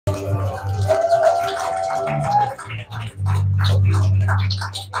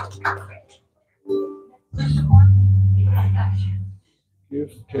Give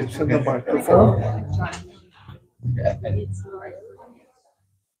Jason the microphone.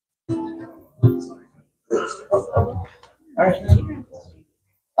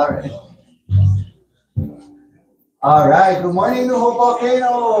 All right. Good morning, New Hope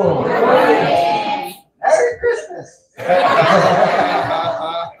Volcano. Good morning. Merry Christmas.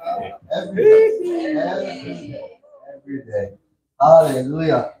 Every day.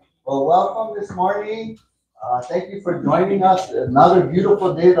 Hallelujah. Well, welcome this morning. Thank you for joining us. Another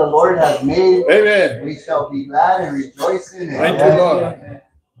beautiful day the Lord has made. Amen. We shall be glad and rejoice in it. Thank you, Lord.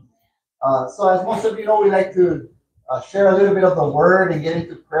 So as most of you know, we like to share a little bit of the word and get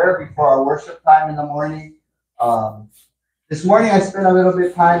into prayer before our worship time in the morning. This morning I spent a little bit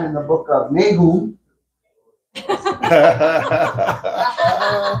of time in the book of Nahum. That's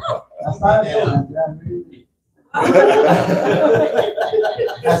not important.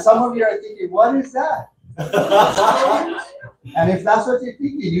 And some of you are thinking, what is that? And if that's what you're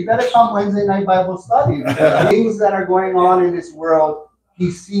thinking, you better come Wednesday night Bible study. Because things that are going on in this world, he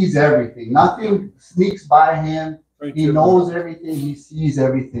sees everything. Nothing sneaks by him. He knows everything. He sees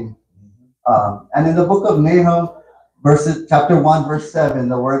everything. And in the book of Nahum, chapter 1, verse 7,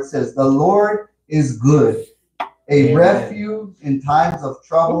 the word says, the Lord is good, a refuge in times of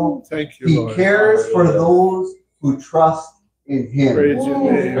trouble. Thank you, He Lord. cares for those who trust in him. Praise your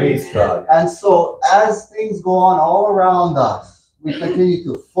name. Praise God. And so as things go on all around us, we continue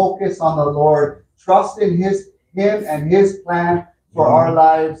to focus on the Lord, trust in him and his plan for our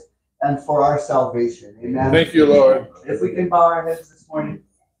lives and for our salvation. Amen. Thank you, Lord. If we can bow our heads this morning.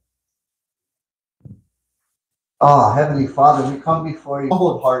 Ah, Heavenly Father, we come before you,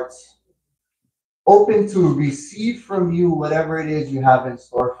 humbled hearts, open to receive from you whatever it is you have in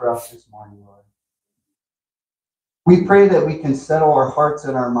store for us this morning, Lord. We pray that we can settle our hearts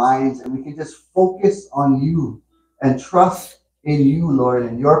and our minds and we can just focus on you and trust in you, Lord,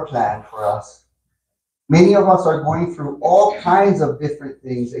 and your plan for us. Many of us are going through all kinds of different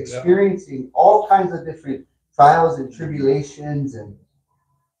things, experiencing all kinds of different trials and tribulations. And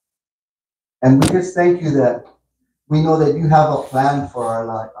we just thank you that we know that you have a plan for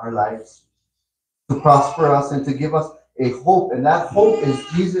our lives to prosper us and to give us a hope. And that hope is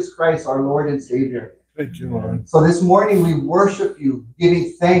Jesus Christ, our Lord and Savior. Thank you, Lord. So this morning we worship you,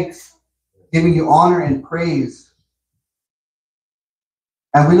 giving thanks, giving you honor and praise.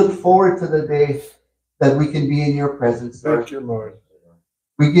 And we look forward to the day that we can be in your presence, Lord. Thank you, Lord.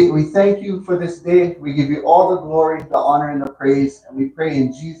 We thank you for this day. We give you all the glory, the honor, and the praise. And we pray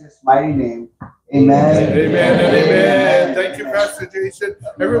in Jesus' mighty name. Amen. Amen and amen. Thank you, Pastor Jason.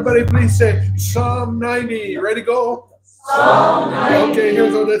 Everybody, please say Psalm 90. Ready, go? Psalm 90. Okay,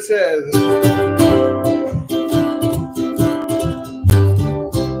 here's what it says.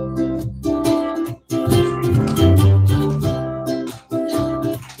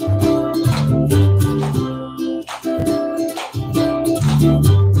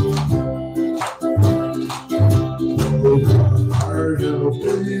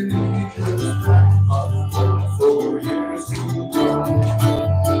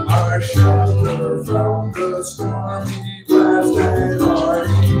 From the stormy blast and hardy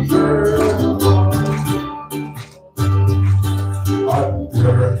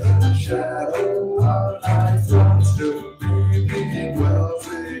under the shadow of thy throne still leading well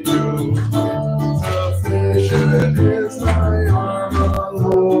secure. Sufficient is thy arm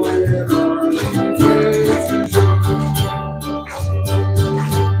alone in early grace to show.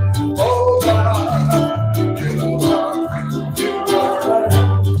 Oh God, you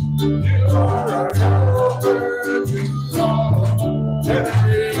are our helper to all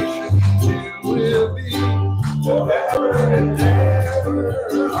generations. You will be forever and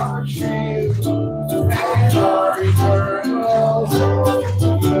ever our shield and our eternal hope.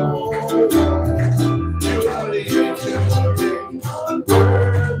 You are the ancient of days,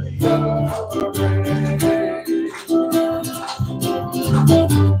 worthy of praise.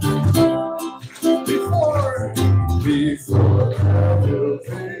 Before the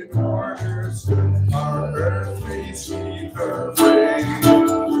fame orders our earthly sweeper frame,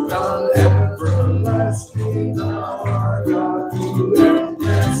 on everlasting thou art God, who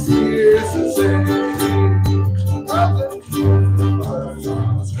endless years the same. Our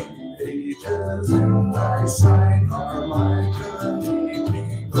thoughts from ages in thy sight are like an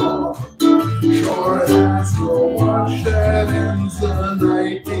evening dawn. Sure as the watch that ends the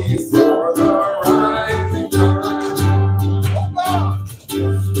night before the rising dawn.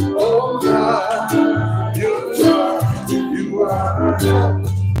 Oh God, you are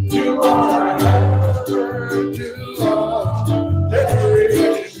our helper to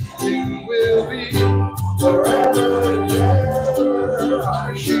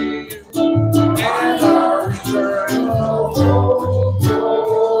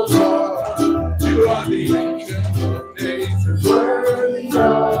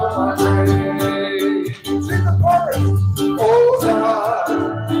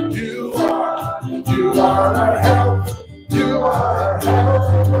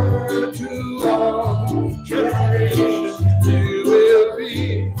to all generations. You will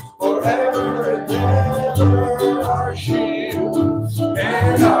be forever and ever our shield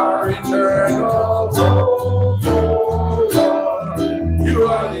and our eternal hope. You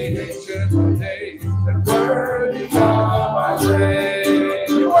are the ancient of days and worthy of my praise.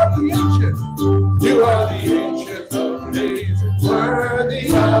 You are the ancient. You are the ancient of days and worthy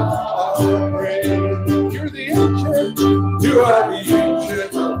of our praise. You're the ancient. You are the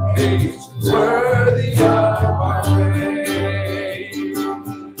ancient of days and worthy of our praise.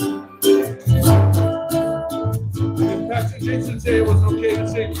 Did Pastor Jason say it was okay to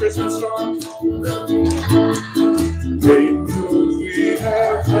sing Christmas songs? Great news we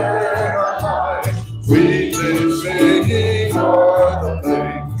have heard our life. We've been singing o'er the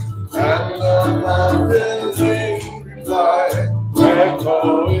plain, and the mountains in reply,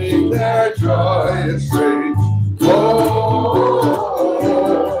 echoing their joyous strain.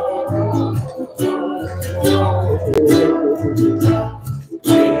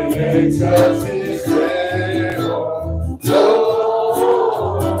 It makes us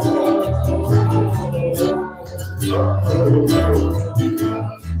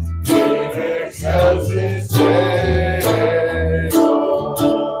his day,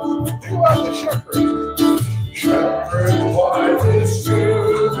 You are the shepherd. Shepherd, why this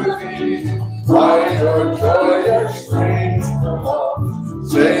jubilee? Why your joyous strains from all?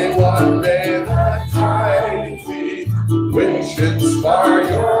 Say one day that tide be, which inspire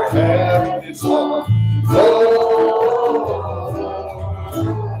your heavenly song.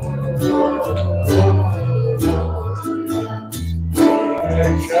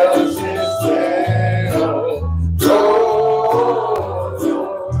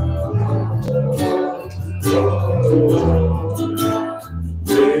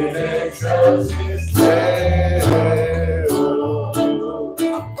 Because his day,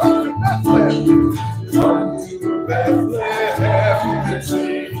 come to Bethlehem and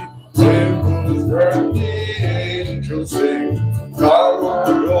see, when whose birth the angels sing. God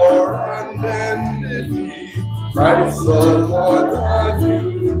adore and bended knee, Christ the Lord, the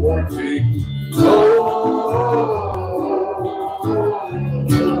newborn King.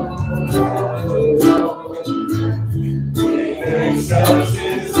 He makes us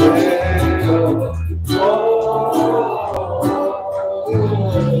his day.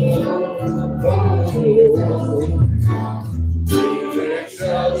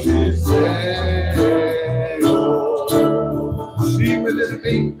 See within a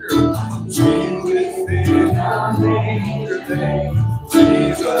manger, see within a manger lay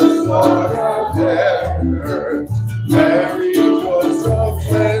Jesus, Lord of heaven and earth. Mary was of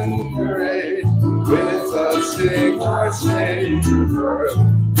splendor, with us sing our Savior birth.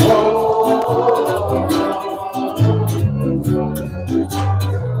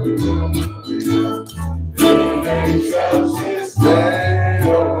 He makes us his day.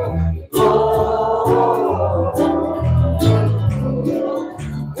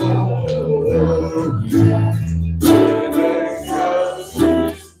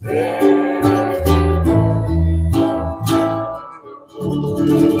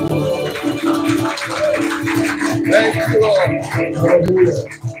 Thank you, Lord. Hallelujah.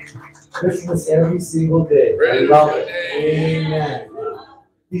 Christmas every single day. I love it. Amen.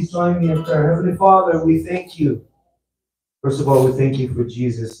 Please join me in prayer. Heavenly Father, we thank you. First of all, we thank you for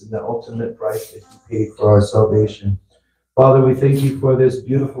Jesus and the ultimate price that he paid for our salvation. Father, we thank you for this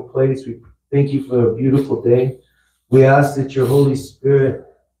beautiful place. We thank you for a beautiful day. We ask that your Holy Spirit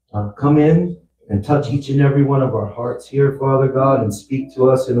come in and touch each and every one of our hearts here, Father God, and speak to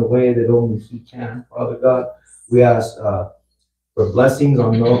us in a way that only he can, Father God. We ask for blessings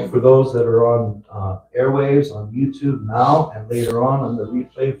for those that are on airwaves, on YouTube now and later on the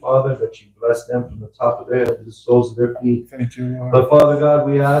replay, Father, that you bless them from the top of their head to the soles of their feet. Thank you, Lord. But Father God,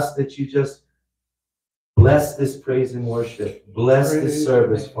 we ask that you just bless this praise and worship. Bless this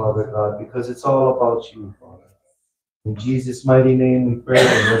service, Father God, because it's all about you, Father. In Jesus' mighty name we pray,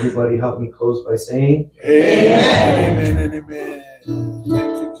 and everybody help me close by saying, Amen. Amen and amen.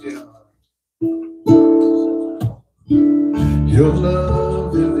 Thank you, Jim. Your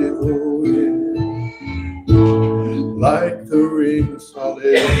love is devoted, like the ring of solid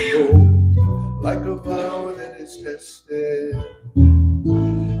gold, like a vow that is tested,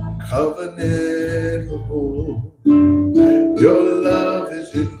 covenant of old. Your love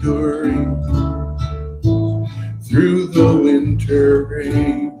is enduring through the winter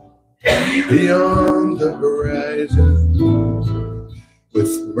rain, beyond the horizon,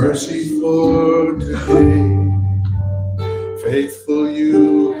 with mercy for today. Faithful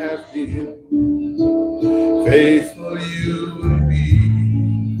you have been, faithful you will be.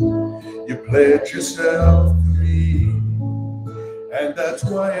 pledge yourself to me, and that's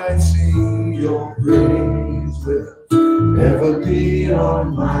why I sing your praise will never be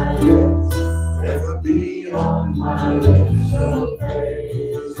on my lips, never be on my lips. Your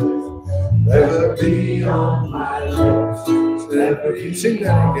praise will never be on my lips, never be. Sing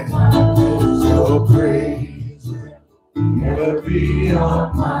that again. Your praise will never be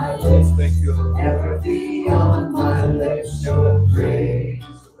on my lips. Thank you, Lord. Never be on my lips. Your praise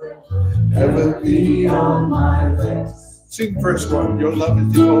will never be on my lips. Sing verse 1. Your love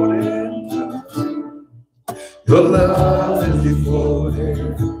is devoted. Your love is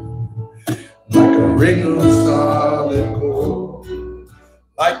devoted. Like a ring of solid gold.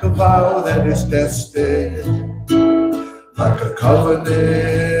 Like a vow that is tested. Like a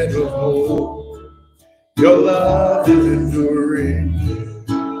covenant of hope. Your love is enduring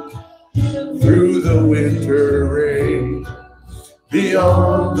through the winter rain,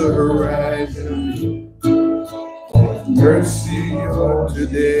 beyond the horizon. Mercy on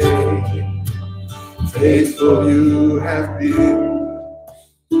today. Faithful you have been,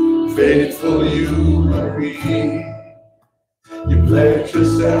 faithful you will be. You pledge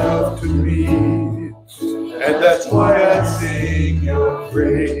yourself to me, and that's why I sing your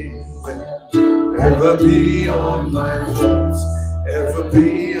praise. Ever be on my lips, ever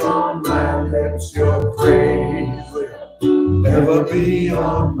be on my lips, your praise will ever be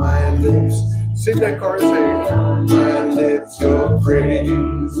on my lips. Sing that chorus, say, on my lips, your praise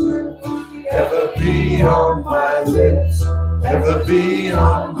will ever be on my lips, ever be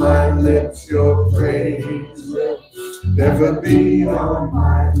on my lips, your praise will never be on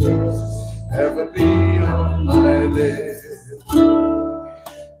my lips, ever be on my lips.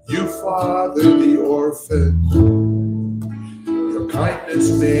 You father the orphan, your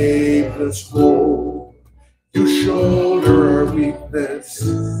kindness made us whole. You shoulder our weakness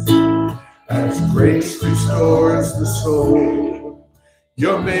as grace restores the soul.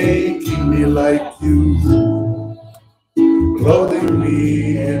 You're making me like you, clothing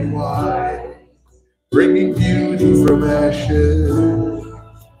me in white, bringing beauty from ashes.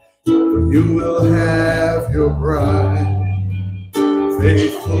 You will have your bride.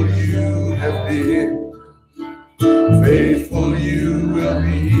 Faithful you have been, faithful you will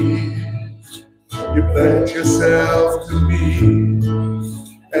be. You pledge yourself to me,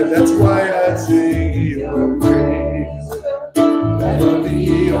 and that's why I sing your praise. Never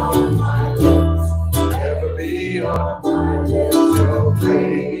be on my lips, never be on my lips, your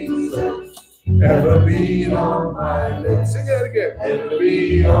praise. Never be on my lips. Sing that again. Never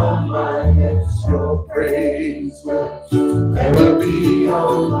be on my lips, your praise will never be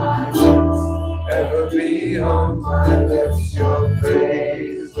on my lips. Never be on my lips, your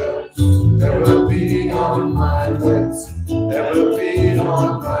praise will never be on my lips. Never be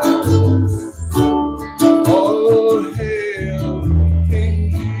on my lips. Oh, hail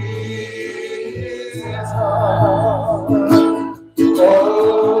King Jesus. Oh,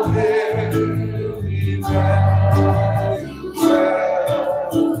 hail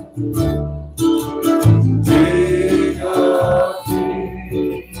King of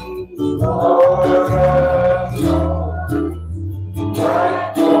Kings, Lord of Lords,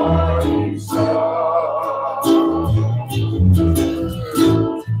 bright morning star.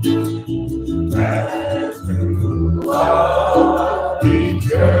 And through all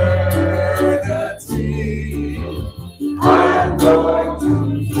eternity, I am going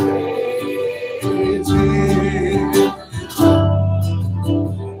to praise Him,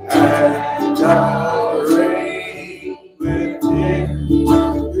 and I'll reign with Him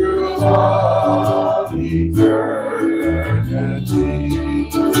through all eternity.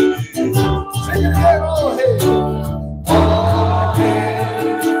 Sing it again, all hail, all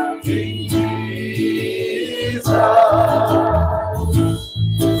hail King Jesus, all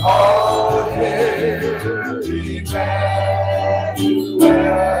hail Emmanuel,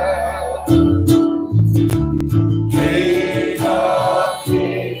 King of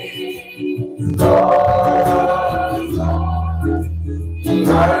Kings, Lord of Lords,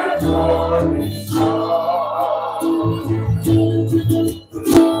 bright morning star.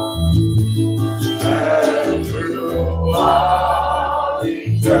 And through all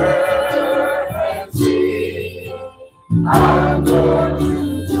eternity, I'm going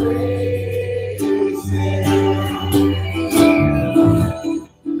to praise Him,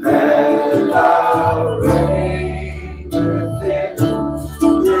 and I'll reign with Him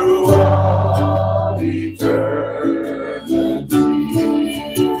through all eternity.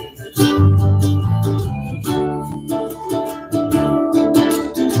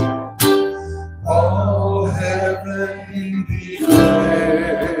 All heaven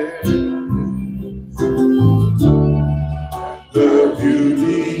declares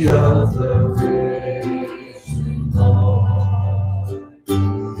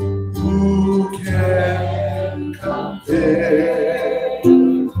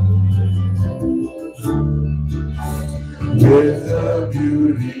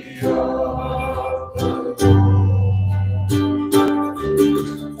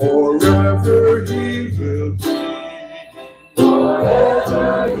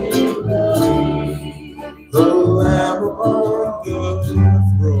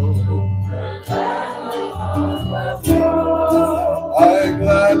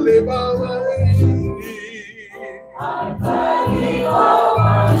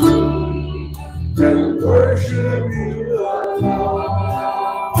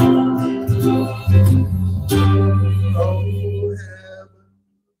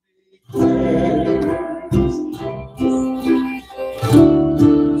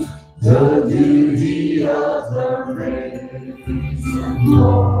Who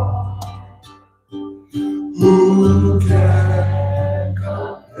can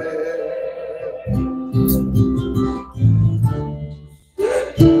compare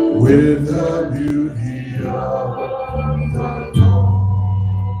with the beauty of the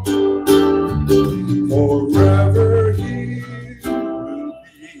Lord? Forever He will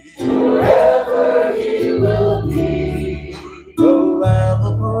be. Forever He will be. The Lamb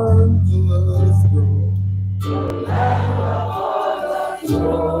upon the throne. The Lamb upon the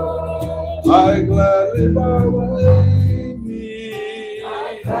throne. I gladly bow my knee. I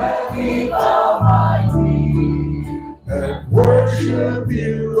gladly bow my knee and worship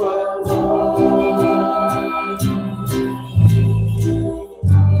you alone.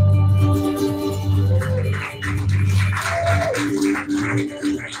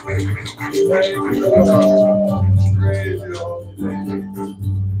 Praise you, Lord. Praise you, Lord.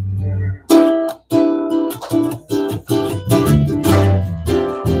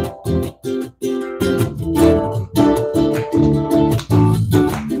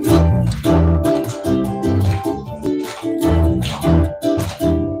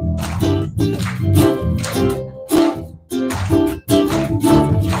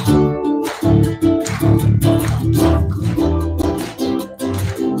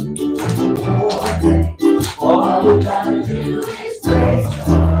 All we gotta do is praise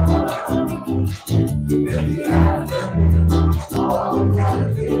God. In the afternoon, all we gotta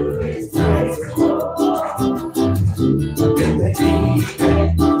do is praise God. In the evening,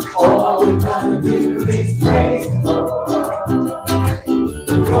 all we gotta do is praise God.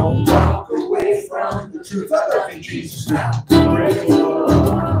 Don't walk away from the truth. I love you, Jesus, now. Praise God.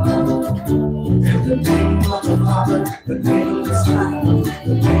 In the name of the Father, the name of the Son,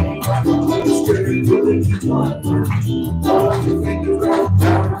 the name of the Holy Spirit, will it be one? All you think is right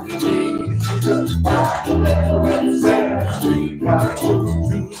down to me. Just by the letter and say, we got to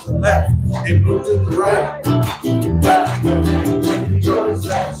move to the left, and move to the right. Back the name, rejoice,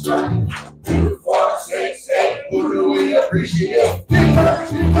 that's right. 2, 4, 6, 8, who do we appreciate?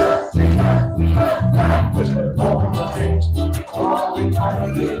 All we gotta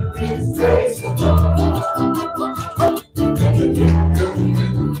do is praise the Lord.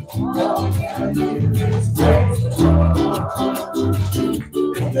 All we gotta do is praise the Lord.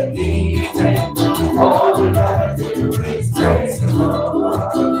 In the evening, all we gotta do is praise the Lord.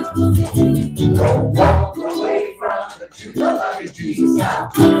 Don't walk away from the truth. I love you, Jesus. Now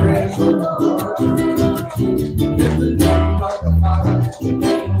praise the Lord. In the name of the Father, the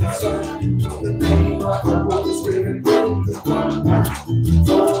name of the Son, the name of the Holy Spirit, the one now.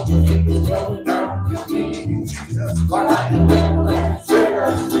 All the people going down with me, Jesus. Why? Set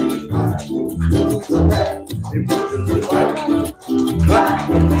us free. Move the left, and move to the right. Black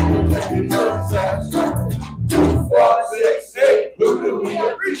and let me know that's right. 2, 4, 6, 8. Who do we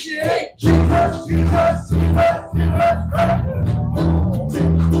appreciate? Jesus, Jesus, Jesus, Jesus.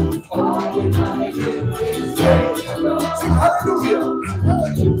 All we gotta do is praise the Lord. Hallelujah.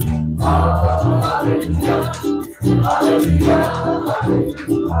 Hallelujah. Hallelujah.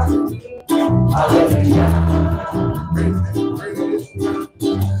 Hallelujah. Hallelujah. Praise Him.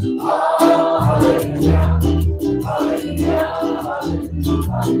 Hallelujah. Hallelujah.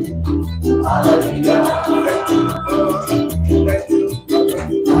 Hallelujah. Thank you.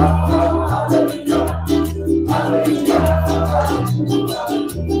 Hallelujah. Hallelujah.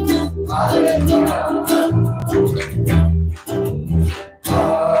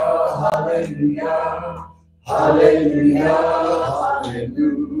 Hallelujah, hallelujah,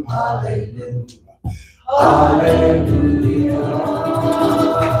 hallelujah, hallelujah, hallelujah.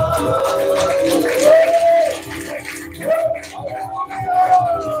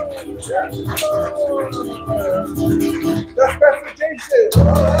 That's Pastor Jason.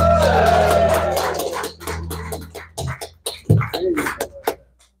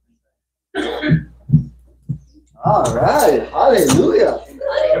 All right. Hallelujah.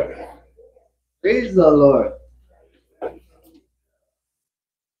 Praise the Lord.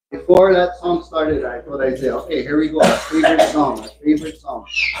 Before that song started, I thought I'd say, okay, here we go. Our favorite song. Our favorite song.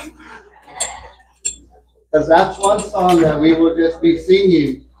 Because that's one song that we will just be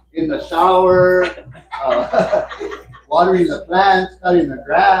singing in the shower, watering the plants, cutting the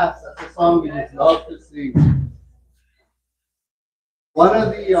grass. That's a song we just love to sing. One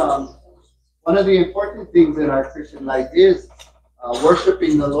of the important things in our Christian life is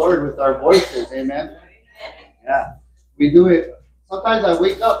worshiping the Lord with our voices. Amen. Yeah, we do it. Sometimes I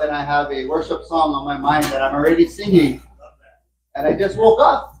wake up and I have a worship song on my mind that I'm already singing, and I just woke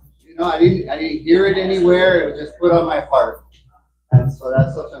up. You know, I didn't hear it anywhere. It was just put on my heart, and so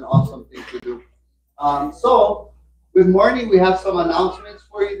that's such an awesome thing to do. So Good morning. We have some announcements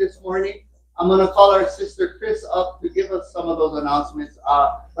for you this morning. I'm going to call our sister Chris up to give us some of those announcements.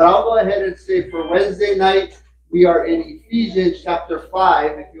 But I'll go ahead and say for Wednesday night, we are in Ephesians chapter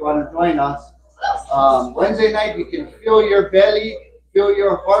 5, if you want to join us. Wednesday night, you can fill your belly, fill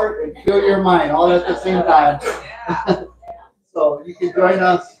your heart, and fill your mind all at the same time. So you can join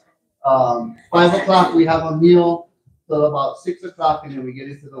us. 5 o'clock, we have a meal till about 6 o'clock, and then we get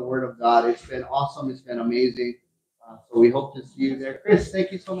into the Word of God. It's been awesome. It's been amazing. So we hope to see you there. Chris, thank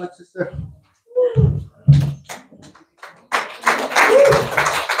you so much, sister.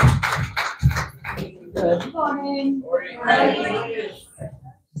 Good morning.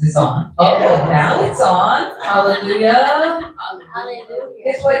 Is this on? Oh, now it's on. Hallelujah.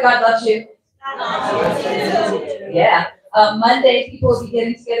 Guess what? God loves you. Yeah. Monday, people will be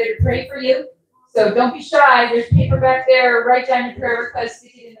getting together to pray for you. So don't be shy. There's paper back there. Write down your prayer request,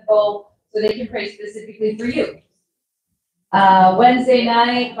 stick it in the bowl so they can pray specifically for you. Wednesday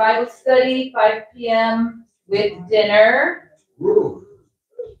night, Bible study, 5 p.m. with dinner.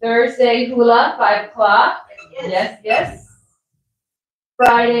 Thursday, hula, 5 o'clock. Yes.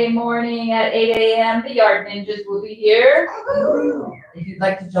 Friday morning at 8 a.m., the Yard Ninjas will be here. If you'd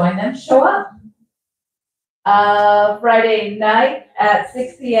like to join them, show up. Friday night at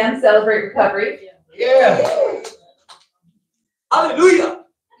 6 p.m., celebrate recovery. Yeah. Hallelujah.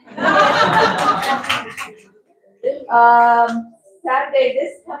 Saturday,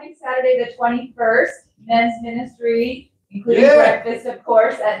 this coming Saturday, the 21st, men's ministry, including breakfast, of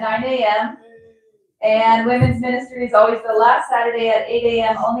course, at 9 a.m. And women's ministry is always the last Saturday at 8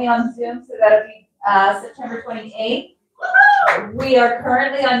 a.m. only on Zoom, so that'll be September 28th. We are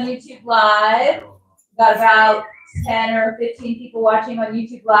currently on YouTube Live. Got about 10 or 15 people watching on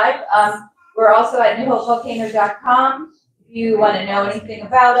YouTube Live. We're also at newhopevolcano.com. If you want to know anything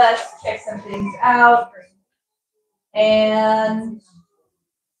about us, check some things out. And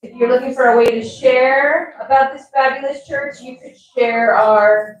if you're looking for a way to share about this fabulous church, you could share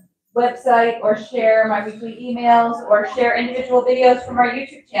our website or share my weekly emails or share individual videos from our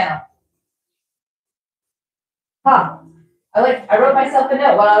YouTube channel. I wrote myself a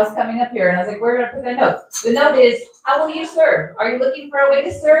note while I was coming up here, and I was like, where did I put that note? The note is, how will you serve? Are you looking for a way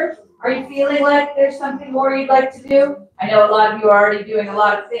to serve? Are you feeling like there's something more you'd like to do? I know a lot of you are already doing a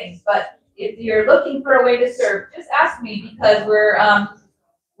lot of things, but if you're looking for a way to serve, just ask me, because we're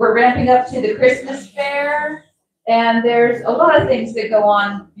ramping up to the Christmas fair, and there's a lot of things that go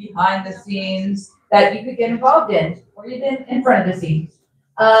on behind the scenes that you could get involved in, or even in front of the scenes.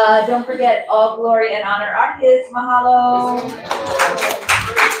 Don't forget, all glory and honor are His. Mahalo.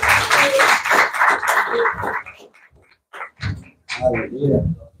 Hallelujah.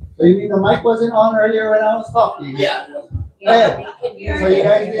 So you mean the mic wasn't on earlier when I was talking? Yeah. Hey, so you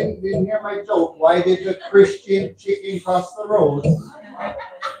guys didn't hear my joke. Why did the Christian chicken cross the road?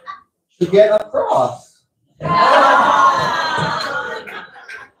 To get across. You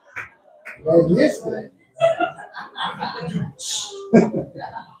guys missed it.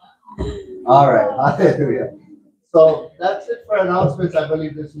 All right, hallelujah. So that's it for announcements, I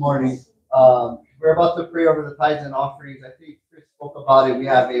believe, this morning. We're about to pray over the tithes and offerings. I think Chris spoke about it. We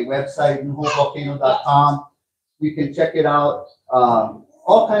have a website, newhopevolcano.com. You can check it out.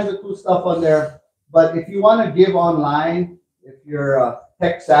 All kinds of cool stuff on there. But if you want to give online, if you're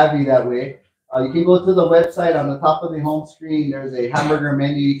tech savvy that way, you can go to the website. On the top of the home screen, there's a hamburger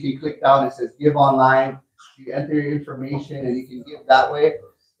menu. You can click down. It says give online. You enter your information and you can give that way.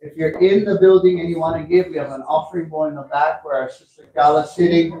 If you're in the building and you want to give, we have an offering bowl in the back where our sister Gala is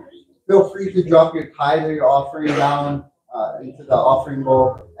sitting. Feel free to drop your tithe or your offering down into the offering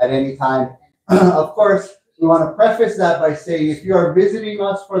bowl at any time. Of course, we want to preface that by saying if you are visiting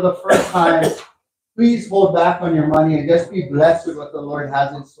us for the first time, please hold back on your money and just be blessed with what the Lord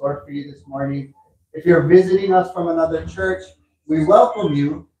has in store for you this morning. If you're visiting us from another church, we welcome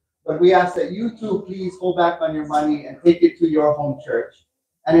you, but we ask that you too please hold back on your money and take it to your home church.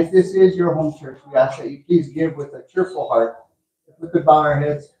 And if this is your home church, we ask that you please give with a cheerful heart. If we could bow our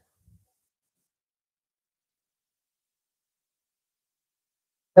heads.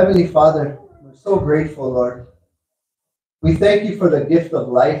 Heavenly Father, we're so grateful, Lord. We thank you for the gift of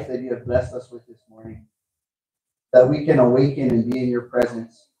life that you have blessed us with this morning, that we can awaken and be in your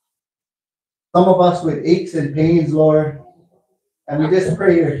presence. Some of us with aches and pains, Lord, and we just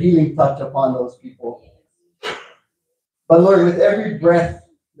pray your healing touch upon those people. But Lord, with every breath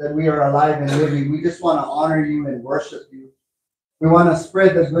that we are alive and living, we just want to honor you and worship you. We want to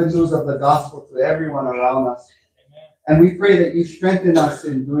spread the good news of the gospel to everyone around us. And we pray that you strengthen us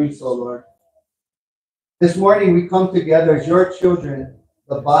in doing so, Lord. This morning we come together as your children,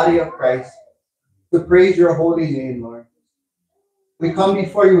 the body of Christ, to praise your holy name, Lord. We come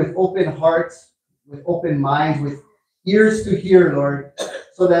before you with open hearts, with open minds, with ears to hear, Lord,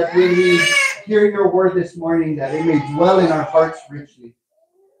 so that when we hear your word this morning, that it may dwell in our hearts richly.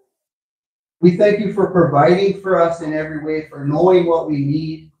 We thank you for providing for us in every way, for knowing what we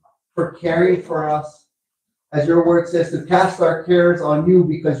need, for caring for us. As your word says, to cast our cares on you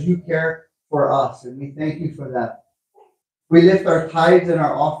because you care for us. And we thank you for that. We lift our tithes and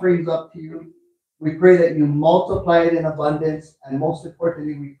our offerings up to you. We pray that you multiply it in abundance. And most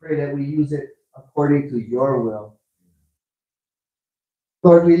importantly, we pray that we use it according to your will.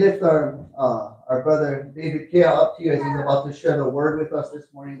 Lord, we lift our brother David Kea up to you as he's about to share the word with us this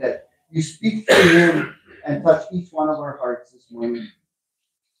morning, that you speak through him and touch each one of our hearts this morning.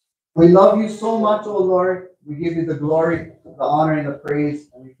 We love you so much, O Lord. We give you the glory, the honor, and the praise.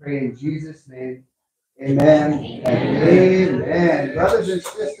 And we pray in Jesus' name. Amen and amen. Brothers and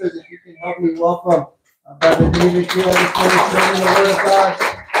sisters, if you can help me welcome Brother David Kea this morning, sharing the word of God.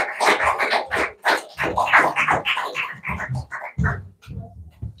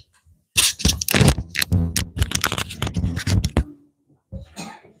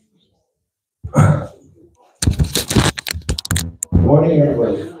 Good morning,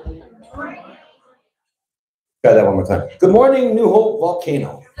 everybody. Try that one more time. Good morning, New Hope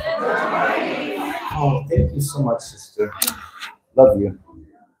Volcano. Oh, thank you so much, sister. Love you.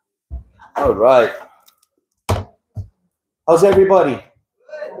 All right. How's everybody?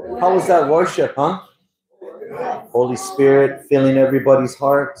 How was that worship, huh? Holy Spirit filling everybody's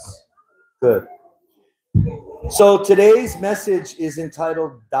hearts. Good. So today's message is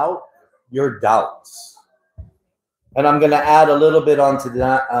entitled Doubt Your Doubts. And I'm going to add a little bit onto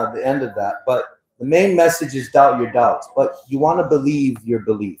that, the end of that. But the main message is doubt your doubts. But you want to believe your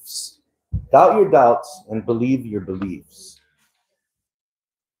beliefs. Doubt your doubts and believe your beliefs.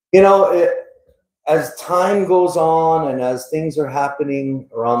 You know, as time goes on and as things are happening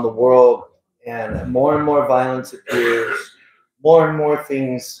around the world and more violence appears, more and more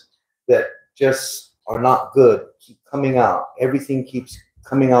things that just are not good keep coming out. Everything keeps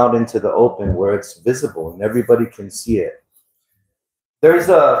coming out into the open where it's visible and everybody can see it. There's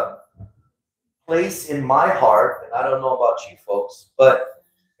a place in my heart, and I don't know about you folks, but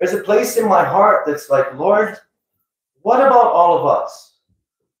there's a place in my heart that's like, Lord, what about all of us?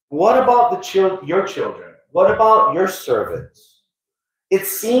 What about your children? What about your servants? It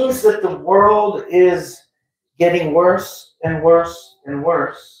seems that the world is getting worse and worse and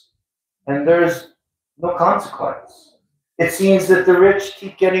worse, and there's no consequence. It seems that the rich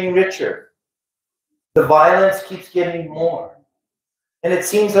keep getting richer. The violence keeps getting more. And it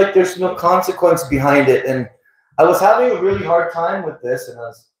seems like there's no consequence behind it. And I was having a really hard time with this, and I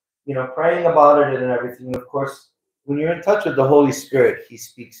was, praying about it and everything. Of course, when you're in touch with the Holy Spirit, he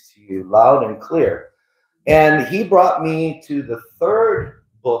speaks to you loud and clear. And he brought me to the third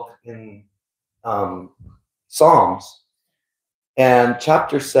book in Psalms and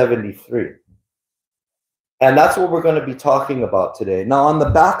chapter 73. And that's what we're going to be talking about today. Now, on the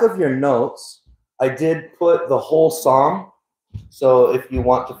back of your notes, I did put the whole psalm. So if you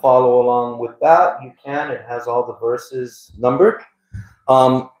want to follow along with that, you can. It has all the verses numbered.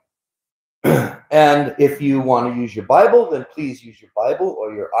 And if you want to use your Bible, then please use your Bible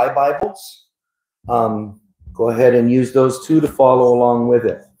or your iBibles. Go ahead and use those two to follow along with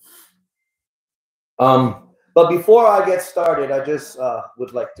it. But before I get started, I just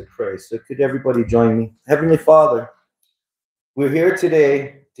would like to pray. So could everybody join me? Heavenly Father, we're here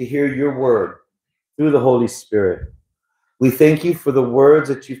today to hear your word through the Holy Spirit. We thank you for the words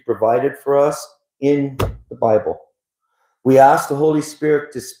that you've provided for us in the Bible. We ask the Holy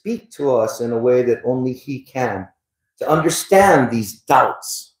Spirit to speak to us in a way that only he can, to understand these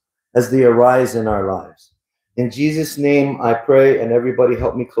doubts as they arise in our lives. In Jesus' name I pray, and everybody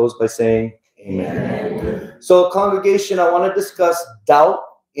help me close by saying amen. Amen. So congregation, I want to discuss doubt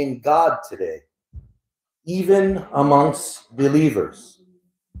in God today, even amongst believers.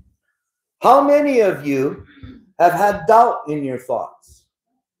 How many of you have had doubt in your thoughts?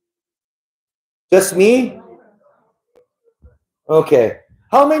 Just me? Okay.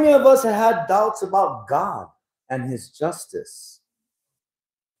 How many of us have had doubts about God and his justice?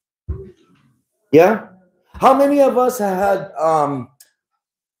 Yeah? How many of us have had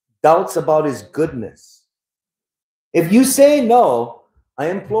doubts about his goodness? If you say no, I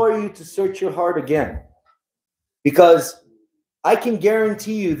implore you to search your heart again, because I can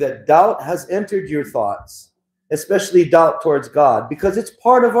guarantee you that doubt has entered your thoughts, especially doubt towards God, because it's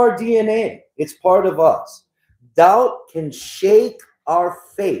part of our DNA. It's part of us. Doubt can shake our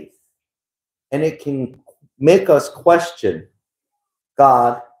faith, and it can make us question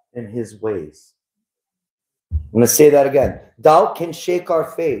God and his ways. I'm going to say that again. Doubt can shake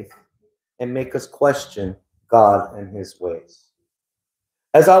our faith and make us question God and his ways.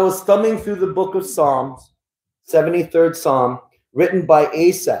 As I was thumbing through the book of Psalms, 73rd Psalm, written by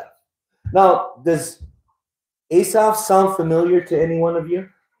Asaph. Now, does Asaph sound familiar to any one of you?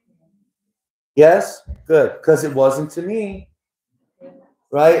 Yes? Good, because it wasn't to me.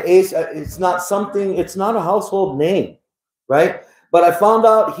 Right? It's not something, it's not a household name, right? But I found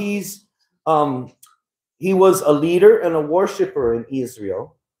out he was a leader and a worshiper in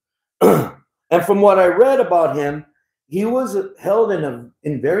Israel. And from what I read about him, he was held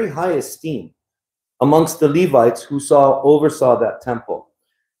in very high esteem amongst the Levites who oversaw that temple.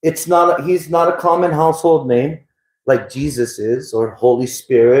 He's not a common household name like Jesus is, or Holy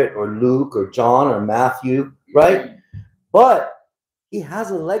Spirit, or Luke, or John, or Matthew, right? But he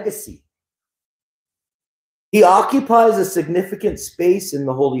has a legacy. He occupies a significant space in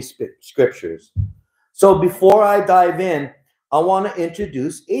the Holy Scriptures. So before I dive in, I want to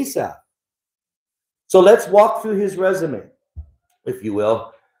introduce Asaph. So let's walk through his resume, if you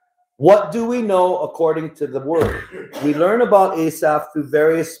will. What do we know according to the word? We learn about Asaph through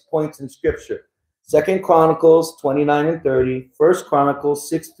various points in Scripture. 2 Chronicles 29 and 30, 1 Chronicles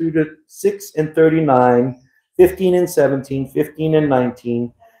 6 and 39, 15 and 17, 15 and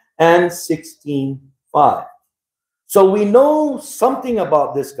 19, and 16:5. So we know something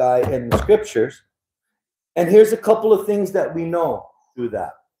about this guy in the Scriptures, and here's a couple of things that we know through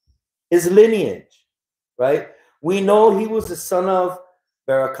that. His lineage, right? We know he was the son of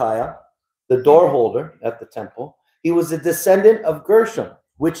Berechiah, the door holder at the temple. He was a descendant of Gershom,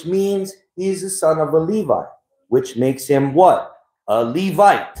 which means he's the son of a Levite, which makes him what? A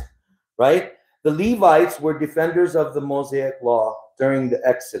Levite, right? The Levites were defenders of the Mosaic law during the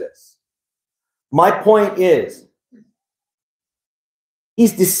Exodus. My point is,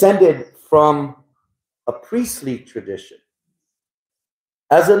 he's descended from a priestly tradition.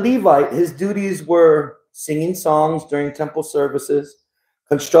 As a Levite, his duties were singing songs during temple services,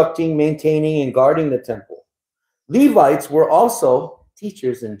 constructing, maintaining, and guarding the temple. Levites were also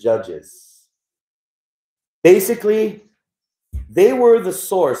teachers and judges. Basically, they were the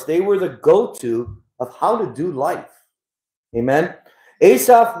source. They were the go-to of how to do life. Amen?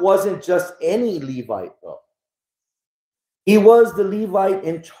 Asaph wasn't just any Levite, though. He was the Levite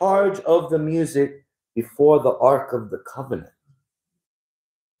in charge of the music before the Ark of the Covenant.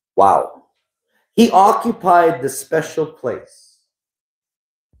 Wow. He occupied the special place.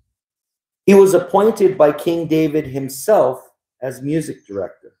 He was appointed by King David himself as music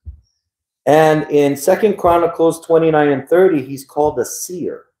director. And in 2 Chronicles 29 and 30, he's called a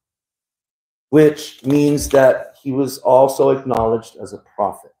seer, which means that he was also acknowledged as a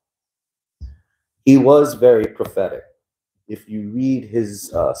prophet. He was very prophetic. If you read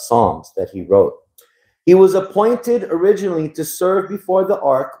his Psalms that he wrote, he was appointed originally to serve before the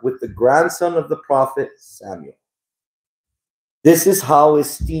ark with the grandson of the prophet Samuel. This is how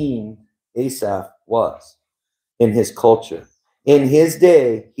esteemed Asaph was in his culture. In his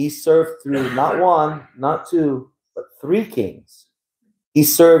day, he served through not one, not two, but three kings. He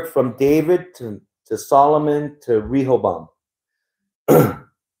served from David to Solomon to Rehoboam.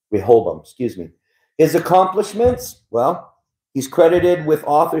 Excuse me. His accomplishments, well, he's credited with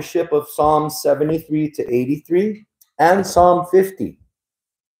authorship of Psalms 73 to 83 and Psalm 50.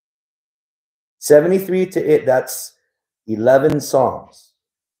 73 to 8, that's 11 Psalms.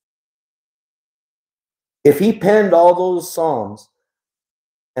 If he penned all those Psalms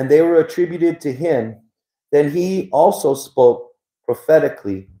and they were attributed to him, then he also spoke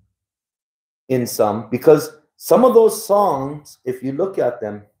prophetically in some, because some of those songs, if you look at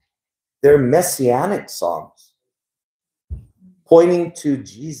them, they're messianic songs pointing to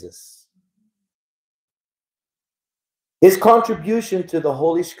Jesus. His contribution to the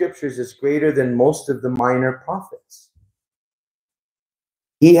Holy Scriptures is greater than most of the minor prophets.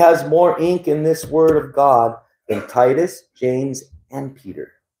 He has more ink in this word of God than Titus, James, and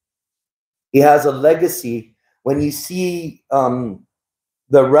Peter. He has a legacy. When you see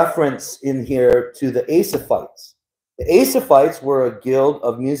the reference in here to the Asaphites. The Asaphites were a guild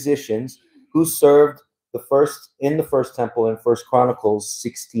of musicians who served in the first temple in 1 Chronicles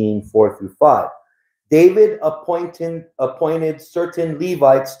 16, 4 through 5. David appointed certain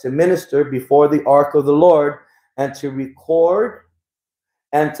Levites to minister before the ark of the Lord and to record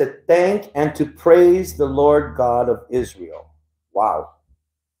and to thank and to praise the Lord God of Israel. Wow.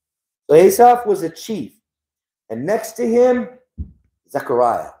 So Asaph was a chief. And next to him,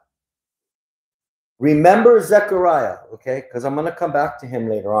 Zechariah. Remember Zechariah, okay? Because I'm going to come back to him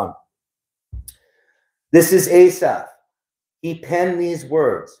later on. This is Asaph. He penned these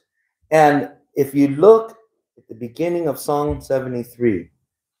words. And if you look at the beginning of Psalm 73,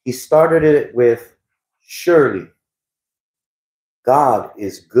 he started it with, surely God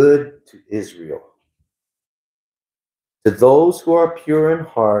is good to Israel, to those who are pure in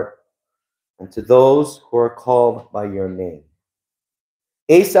heart, and to those who are called by your name.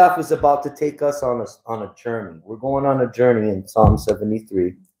 Asaph is about to take us on a journey. We're going on a journey in Psalm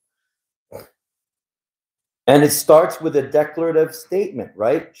 73. And it starts with a declarative statement,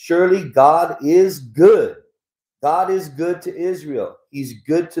 right? Surely God is good. God is good to Israel. He's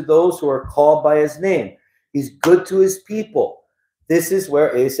good to those who are called by his name. He's good to his people. This is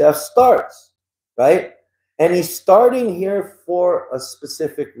where Asaph starts, right? And he's starting here for a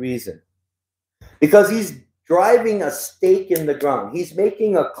specific reason. Because he's driving a stake in the ground. He's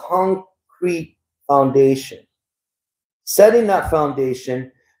making a concrete foundation. Setting that foundation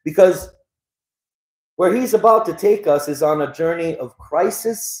because where he's about to take us is on a journey of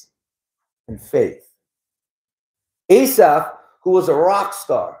crisis and faith. Asaph, who was a rock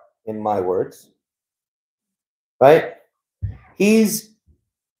star, in my words, right? He's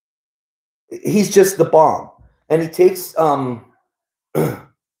just the bomb. And he takes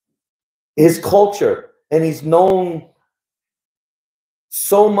his culture, and he's known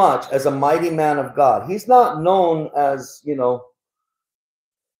so much as a mighty man of God. He's not known as,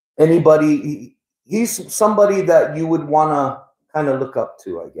 anybody. He's somebody that you would want to kind of look up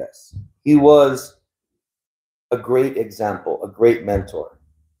to, I guess. He was a great example, a great mentor.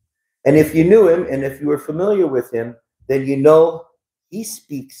 And if you knew him, and if you were familiar with him, then you know he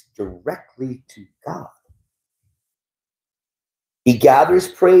speaks directly to God. He gathers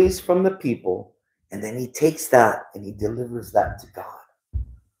praise from the people, and then he takes that and he delivers that to God.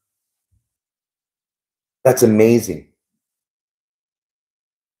 That's amazing.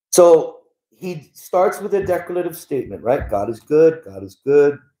 So he starts with a declarative statement, right? God is good. God is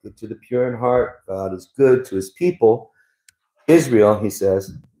good. Good to the pure in heart. God is good to his people. Israel, he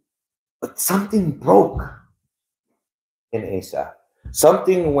says. But something broke in Asaph.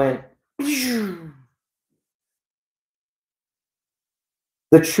 Something went. The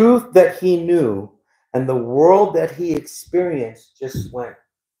truth that he knew and the world that he experienced just went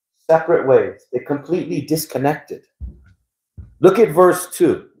separate ways. They completely disconnected. Look at verse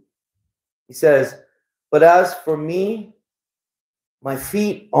 2. He says, but as for me, my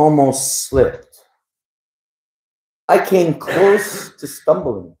feet almost slipped. I came close to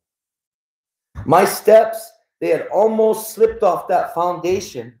stumbling. My steps, they had almost slipped off that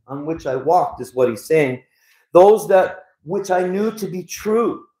foundation on which I walked, is what he's saying. Those that which I knew to be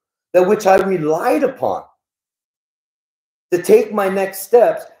true, that which I relied upon. To take my next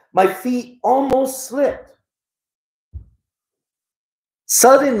steps, my feet almost slipped.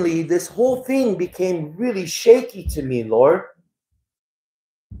 Suddenly, this whole thing became really shaky to me, Lord.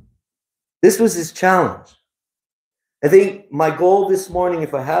 This was his challenge. I think my goal this morning,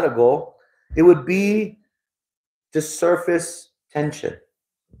 if I had a goal, it would be to surface tension.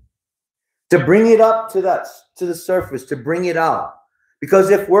 To bring it up to the surface, to bring it out. Because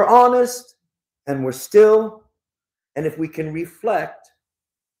if we're honest and we're still, and if we can reflect,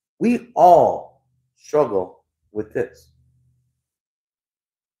 we all struggle with this.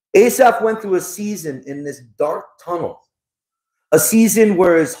 Asaph went through a season in this dark tunnel, a season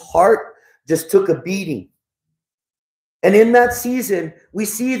where his heart just took a beating. And in that season, we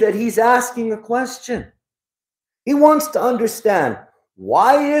see that he's asking a question. He wants to understand,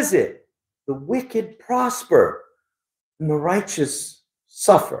 why is it the wicked prosper and the righteous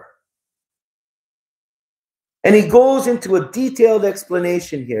suffer? And he goes into a detailed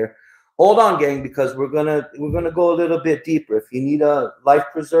explanation here. Hold on, gang, because we're gonna go a little bit deeper. If you need a life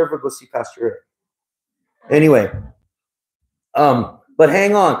preserver, go see Pastor Eric. Anyway, but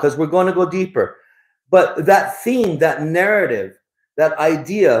hang on, because we're going to go deeper. But that theme, that narrative, that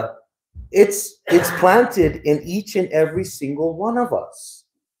idea, it's planted in each and every single one of us.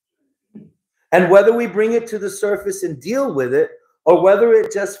 And whether we bring it to the surface and deal with it, or whether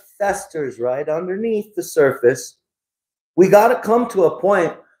it just festers right underneath the surface, we got to come to a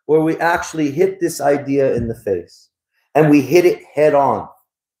point where we actually hit this idea in the face. And we hit it head on.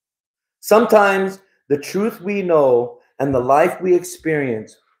 Sometimes the truth we know and the life we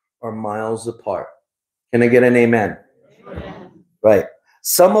experience are miles apart. Can I get an amen? Amen. Right.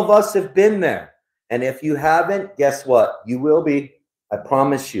 Some of us have been there. And if you haven't, guess what? You will be. I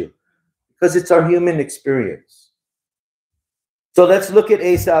promise you. Because it's our human experience. So let's look at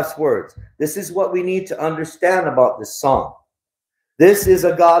Asaph's words. This is what we need to understand about this song. This is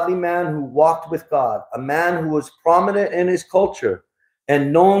a godly man who walked with God, a man who was prominent in his culture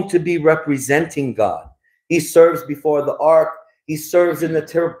and known to be representing God. He serves before the ark. He serves in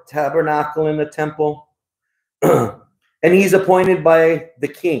the tabernacle in the temple. And he's appointed by the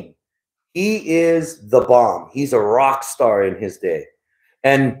king. He is the bomb. He's a rock star in his day.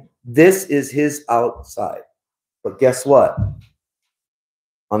 And this is his outside. But guess what?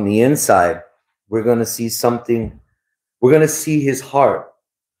 On the inside, we're going to see something. We're going to see his heart,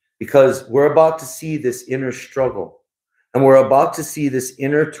 because we're about to see this inner struggle, and we're about to see this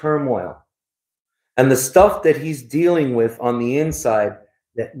inner turmoil and the stuff that he's dealing with on the inside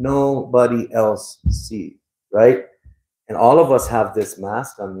that nobody else sees, right? And all of us have this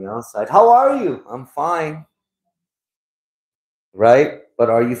mask on the outside. How are you? I'm fine. Right? But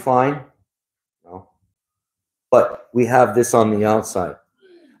are you fine? No. But we have this on the outside.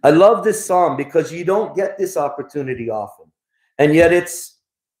 I love this psalm because you don't get this opportunity often. And yet it's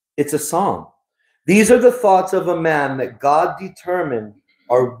a song. These are the thoughts of a man that God determined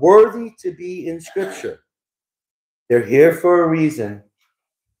are worthy to be in Scripture. They're here for a reason.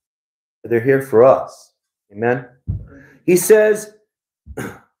 They're here for us. Amen. He says,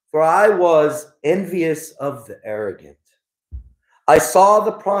 for I was envious of the arrogant. I saw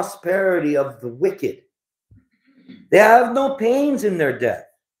the prosperity of the wicked. They have no pains in their death.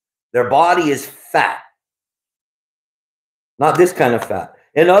 Their body is fat. Not this kind of fat.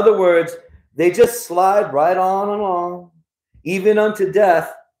 In other words, they just slide right on along, even unto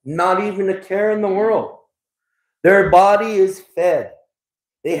death, not even a care in the world. Their body is fed.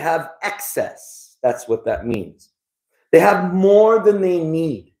 They have excess. That's what that means. They have more than they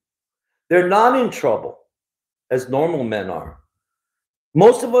need. They're not in trouble, as normal men are.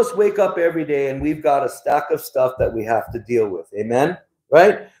 Most of us wake up every day and we've got a stack of stuff that we have to deal with. Amen?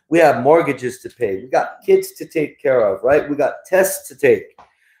 Right? We have mortgages to pay. We got kids to take care of, right? We got tests to take.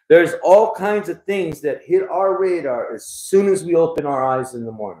 There's all kinds of things that hit our radar as soon as we open our eyes in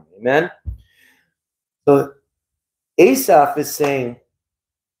the morning. Amen? So Asaph is saying,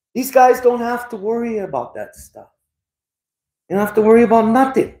 these guys don't have to worry about that stuff. They don't have to worry about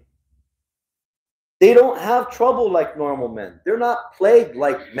nothing. They don't have trouble like normal men. They're not plagued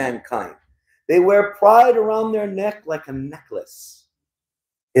like mankind. They wear pride around their neck like a necklace.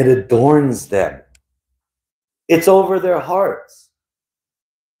 It adorns them. It's over their hearts.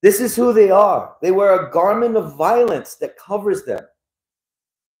 This is who they are. They wear a garment of violence that covers them.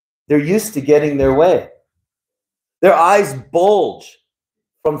 They're used to getting their way. Their eyes bulge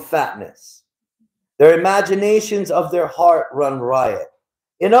from fatness. Their imaginations of their heart run riot.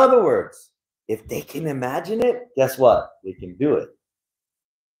 In other words, if they can imagine it, guess what? They can do it.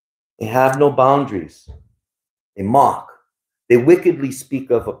 They have no boundaries. They mock. They wickedly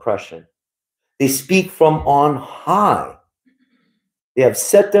speak of oppression. They speak from on high. They have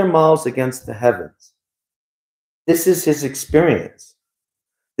set their mouths against the heavens. This is his experience.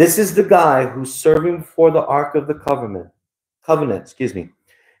 This is the guy who's serving before the Ark of the Covenant,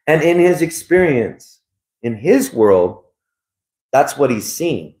 And in his experience, in his world, that's what he's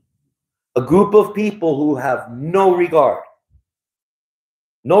seeing. A group of people who have no regard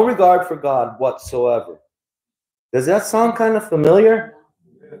for God whatsoever. Does that sound kind of familiar?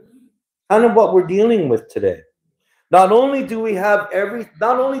 Kind of what we're dealing with today. Not only do they have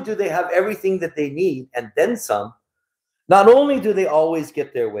everything that they need and then some, not only do they always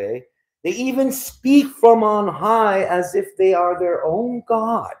get their way, they even speak from on high as if they are their own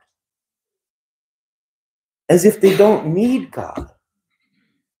God. As if they don't need God.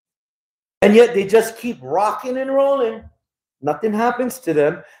 And yet they just keep rocking and rolling. Nothing happens to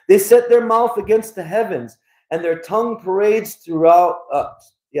them. They set their mouth against the heavens, and their tongue parades throughout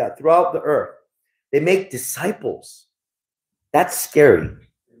the earth. They make disciples. That's scary.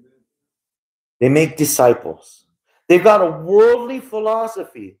 They make disciples. They've got a worldly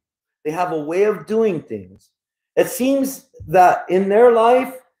philosophy. They have a way of doing things. It seems that in their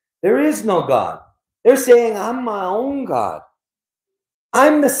life, there is no God. They're saying, I'm my own God.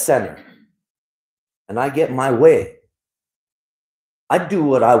 I'm the center. And I get my way. I do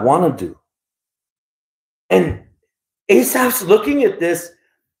what I want to do. And Asaph's looking at this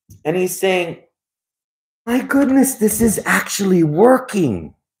and he's saying, my goodness, this is actually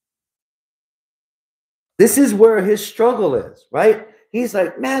working. This is where his struggle is, right? He's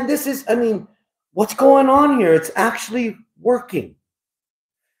like, man, what's going on here? It's actually working.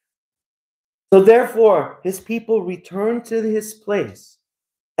 So therefore, his people return to his place,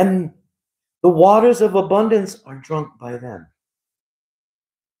 and the waters of abundance are drunk by them.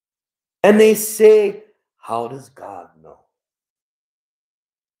 And they say, how does God know?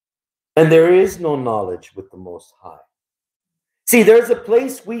 And there is no knowledge with the Most High. See, there's a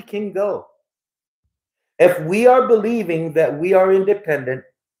place we can go. If we are believing that we are independent,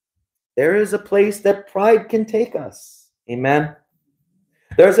 there is a place that pride can take us. Amen.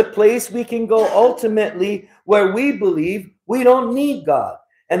 There's a place we can go ultimately where we believe we don't need God.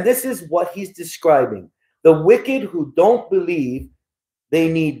 And this is what he's describing. The wicked who don't believe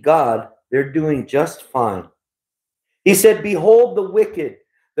they need God, they're doing just fine. He said, behold the wicked,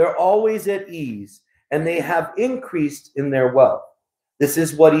 they're always at ease, and they have increased in their wealth. This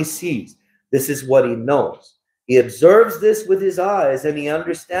is what he sees. This is what he knows. He observes this with his eyes, and he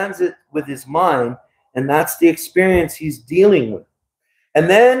understands it with his mind, and that's the experience he's dealing with. And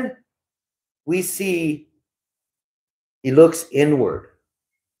then we see he looks inward.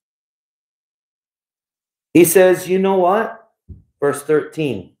 He says, you know what? Verse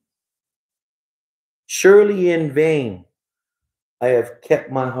 13. Surely in vain I have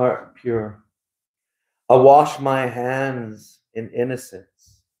kept my heart pure. I wash my hands in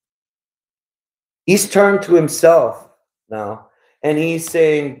innocence. He's turned to himself now, and he's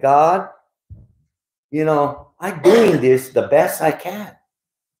saying, God, you know, I'm doing this the best I can.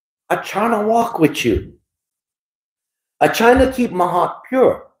 I'm trying to walk with you. I'm trying to keep my heart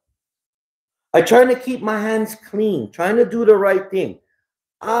pure. I'm trying to keep my hands clean, trying to do the right thing.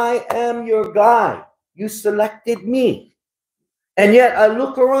 I am your guy. You selected me. And yet I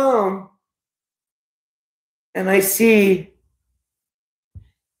look around and I see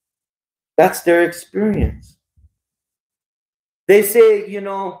that's their experience. They say, you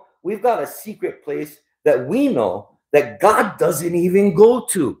know, we've got a secret place that we know that God doesn't even go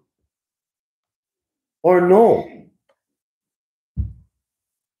to or know.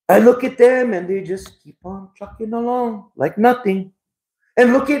 I look at them and they just keep on trucking along like nothing.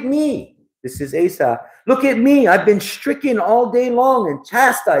 And look at me. This is Asa. Look at me. I've been stricken all day long and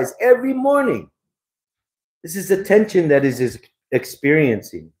chastised every morning. This is the tension that is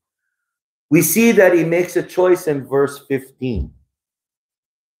experiencing. We see that he makes a choice in verse 15.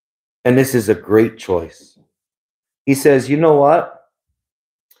 And this is a great choice. He says, you know what?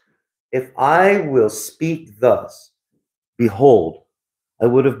 If I will speak thus, behold, I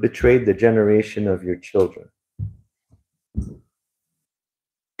would have betrayed the generation of your children.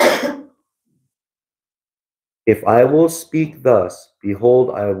 If I will speak thus,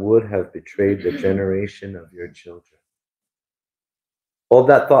 behold, I would have betrayed the generation of your children. Hold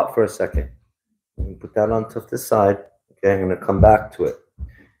that thought for a second. Let me put that onto the side. Okay, I'm going to come back to it.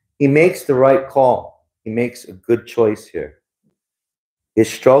 He makes the right call. He makes a good choice here.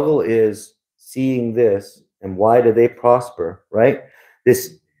 His struggle is seeing this, and why do they prosper, right?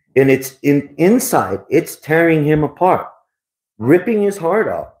 This, and it's inside, it's tearing him apart, ripping his heart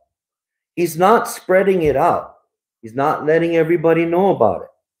out. He's not spreading it out. He's not letting everybody know about it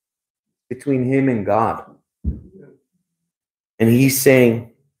between him and God. And he's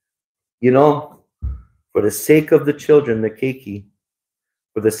saying, you know, for the sake of the children, the keiki,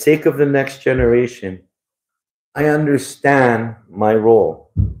 for the sake of the next generation, I understand my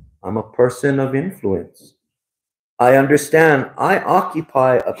role. I'm a person of influence. I understand I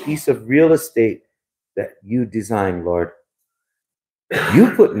occupy a piece of real estate that you designed, Lord.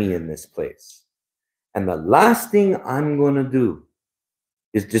 You put me in this place. And the last thing I'm going to do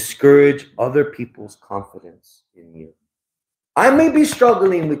is discourage other people's confidence in you. I may be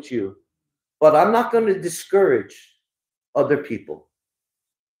struggling with you, but I'm not going to discourage other people.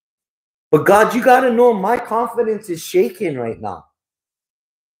 But God, you got to know my confidence is shaking right now.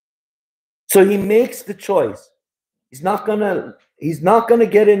 So he makes the choice. He's not going to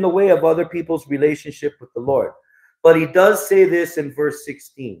get in the way of other people's relationship with the Lord. But he does say this in verse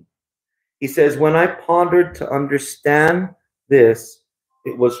 16. He says, when I pondered to understand this,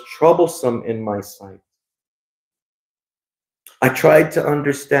 it was troublesome in my sight. I tried to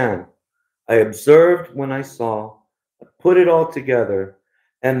understand. I observed when I saw, I put it all together,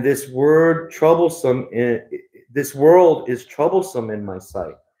 and this word troublesome, this world is troublesome in my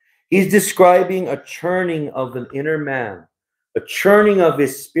sight. He's describing a churning of an inner man, a churning of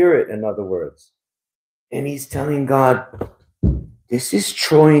his spirit, in other words. And he's telling God, this is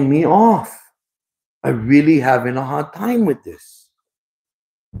throwing me off. I'm really having a hard time with this.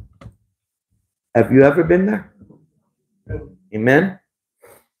 Have you ever been there? Amen?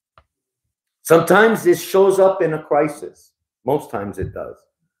 Sometimes this shows up in a crisis. Most times it does.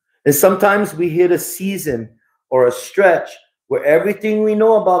 And sometimes we hit a season or a stretch where everything we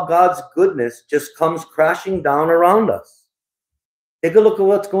know about God's goodness just comes crashing down around us. Take a look at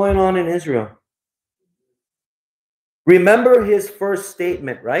what's going on in Israel. Remember his first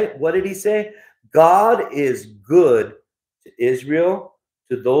statement, right? What did he say? God is good to Israel,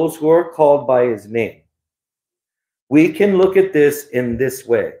 to those who are called by his name. We can look at this in this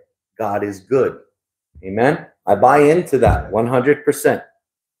way. God is good. Amen? I buy into that 100%.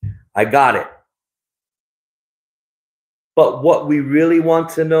 I got it. But what we really want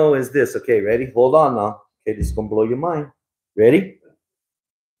to know is this. Okay, ready? Hold on now. Okay, this is going to blow your mind. Ready?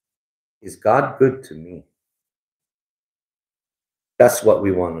 Is God good to me? That's what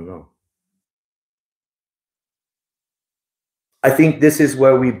we want to know. I think this is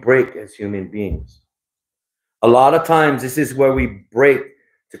where we break as human beings. A lot of times, this is where we break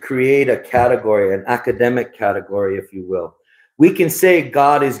to create a category, an academic category, if you will. We can say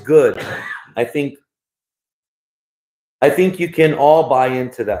God is good. I think you can all buy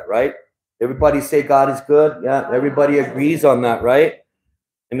into that, right? Everybody say God is good. Yeah, everybody agrees on that, right?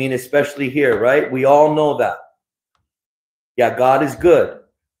 I mean, especially here, right? We all know that. Yeah, God is good.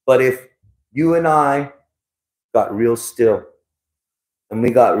 But if you and I got real still and we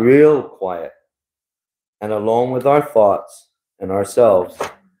got real quiet and alone with our thoughts and ourselves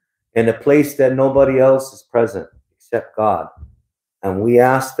in a place that nobody else is present except God, and we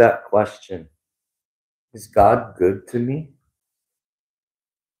ask that question, is God good to me?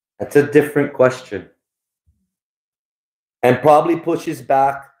 That's a different question. And probably pushes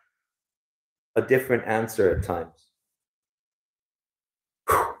back a different answer at times.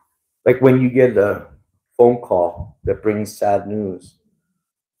 Like when you get a phone call that brings sad news,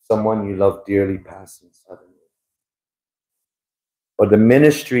 someone you love dearly passing suddenly. Or the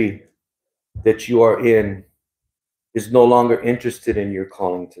ministry that you are in is no longer interested in your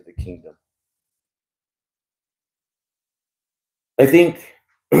calling to the kingdom. I think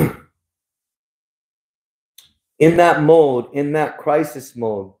in that mode, in that crisis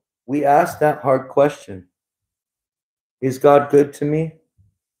mode, we ask that hard question. Is God good to me?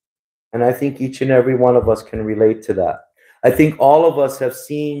 And I think each and every one of us can relate to that. I think all of us have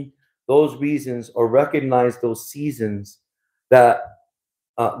seen those reasons or recognized those seasons that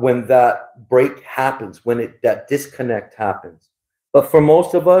when that break happens, when that disconnect happens. But for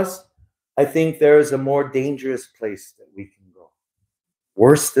most of us, I think there is a more dangerous place that we can go.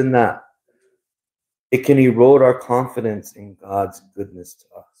 Worse than that, it can erode our confidence in God's goodness to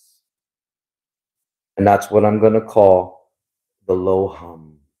us. And that's what I'm going to call the low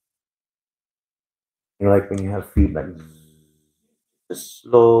hum. You know, like when you have feet like the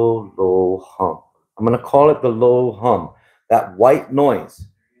slow, low hum. I'm going to call it the low hum. That white noise.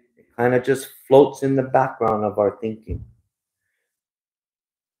 It kind of just floats in the background of our thinking.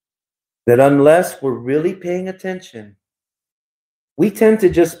 That unless we're really paying attention, we tend to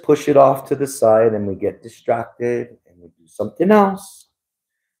just push it off to the side and we get distracted and we do something else.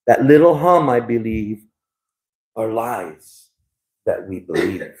 That little hum, I believe, are lies that we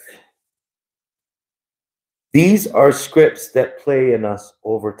believe. These are scripts that play in us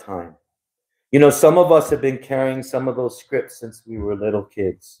over time. You know, some of us have been carrying some of those scripts since we were little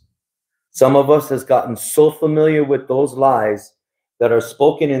kids. Some of us has gotten so familiar with those lies that are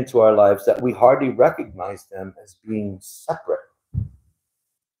spoken into our lives that we hardly recognize them as being separate.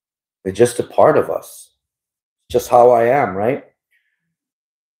 They're just a part of us. Just how I am, right?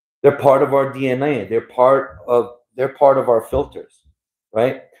 They're part of our DNA. They're part of our filters,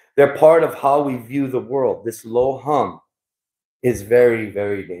 right? They're part of how we view the world. This low hum is very,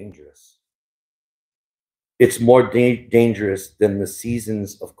 very dangerous. It's more dangerous than the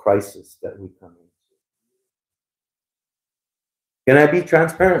seasons of crisis that we come into. Can I be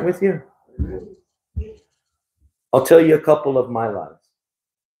transparent with you? I'll tell you a couple of my lies.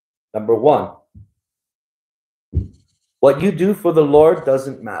 Number one, what you do for the Lord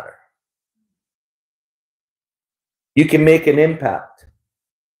doesn't matter. You can make an impact.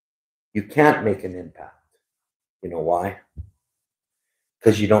 You can't make an impact. You know why?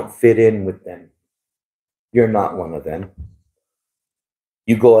 Because you don't fit in with them. You're not one of them.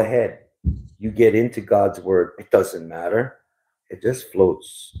 You go ahead. You get into God's word. It doesn't matter. It just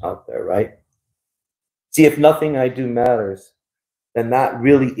floats out there, right? See, if nothing I do matters, then that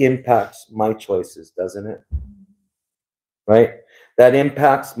really impacts my choices, doesn't it? Right? That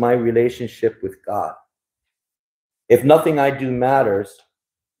impacts my relationship with God. If nothing I do matters,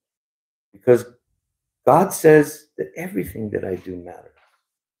 because God says that everything that I do matters.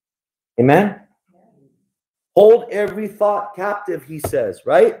 Amen? Hold every thought captive, he says,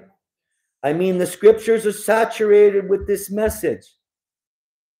 right? I mean, the scriptures are saturated with this message,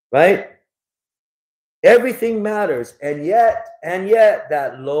 right? Everything matters. And yet,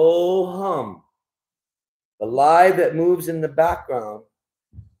 that low hum, the lie that moves in the background,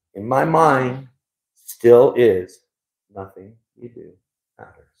 in my mind, still is nothing you do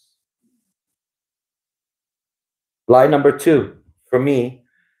matters. Lie number two for me,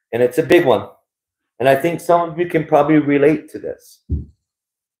 and it's a big one, and I think some of you can probably relate to this.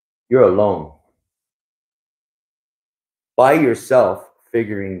 You're alone. By yourself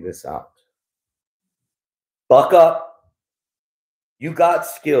figuring this out. Buck up You got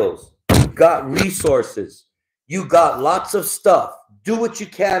skills. You got resources. You got lots of stuff. Do what you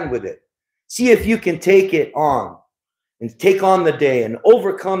can with it. See if you can take it on and take on the day and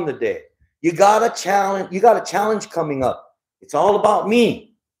overcome the day. You got a challenge. You got a challenge coming up. It's all about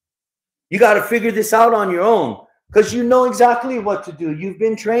me. You got to figure this out on your own because you know exactly what to do. You've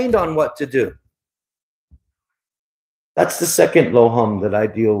been trained on what to do. That's the second low hum that I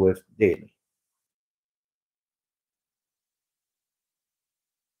deal with daily.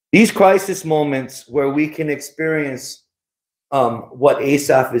 These crisis moments where we can experience what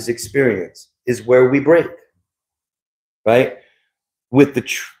Asaph is experiencing is where we break, right?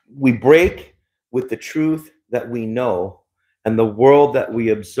 We break with the truth that we know and the world that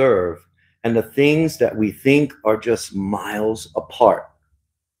we observe and the things that we think are just miles apart.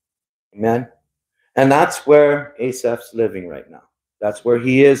 Amen? And that's where Asaph's living right now. That's where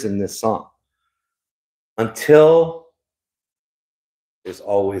he is in this song. Until there's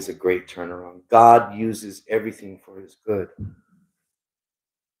always a great turnaround. God uses everything for his good.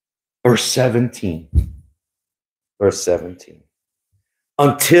 Verse 17. Verse 17.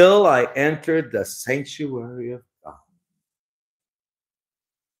 Until I entered the sanctuary of God.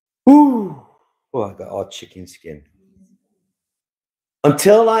 Ooh. Oh, I got all chicken skin.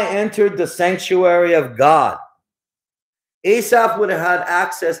 Until I entered the sanctuary of God. Asaph would have had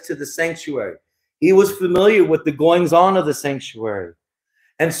access to the sanctuary. He was familiar with the goings on of the sanctuary.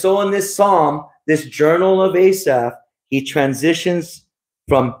 And so in this psalm, this journal of Asaph, he transitions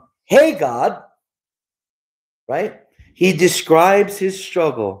from, hey, God, right? He describes his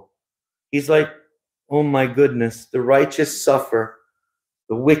struggle. He's like, oh my goodness, the righteous suffer,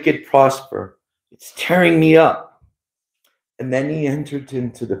 the wicked prosper. It's tearing me up. And then he entered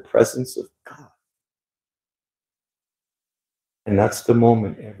into the presence of God. And that's the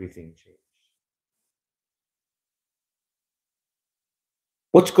moment everything changed.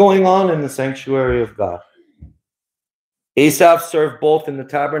 What's going on in the sanctuary of God? Asaph served both in the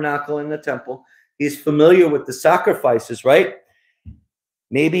tabernacle and the temple. He's familiar with the sacrifices, right?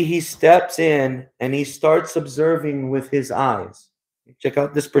 Maybe he steps in and he starts observing with his eyes. Check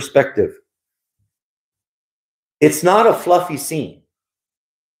out this perspective. It's not a fluffy scene,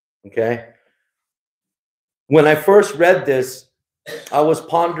 okay? When I first read this, I was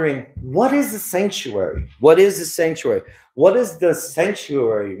pondering, what is the sanctuary? What is the sanctuary? What does the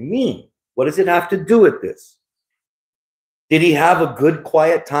sanctuary mean? What does it have to do with this? Did he have a good,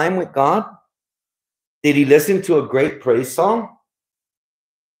 quiet time with God? Did he listen to a great praise song?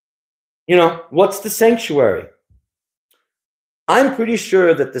 You know, what's the sanctuary? I'm pretty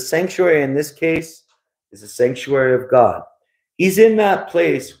sure that the sanctuary in this case is the sanctuary of God. He's in that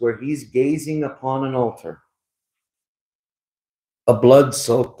place where he's gazing upon an altar, a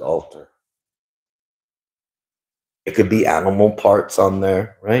blood-soaked altar. It could be animal parts on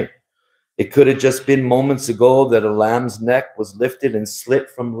there, right? It could have just been moments ago that a lamb's neck was lifted and slit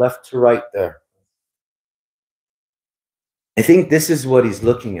from left to right there. I think this is what he's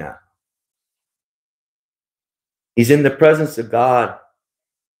looking at. He's in the presence of God.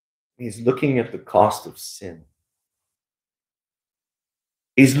 He's looking at the cost of sin.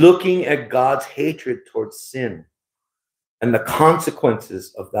 He's looking at God's hatred towards sin and the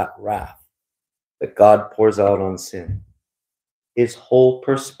consequences of that wrath that God pours out on sin. His whole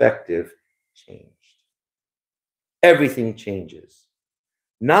perspective changed. Everything changes.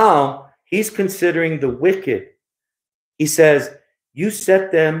 Now he's considering the wicked. He says, you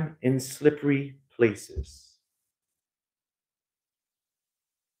set them in slippery places.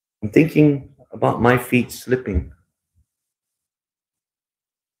 I'm thinking about my feet slipping.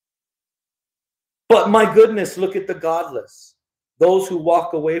 But my goodness, look at the godless, those who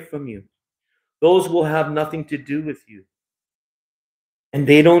walk away from you, those who will have nothing to do with you. And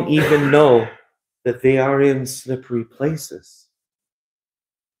they don't even know that they are in slippery places.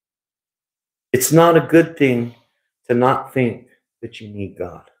 It's not a good thing to not think that you need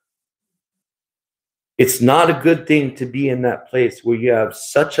God. It's not a good thing to be in that place where you have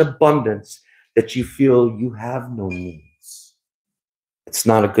such abundance that you feel you have no needs. It's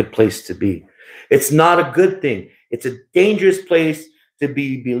not a good place to be. It's not a good thing. It's a dangerous place to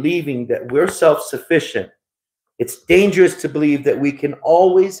be believing that we're self-sufficient. It's dangerous to believe that we can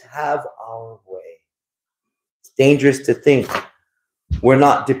always have our way. It's dangerous to think we're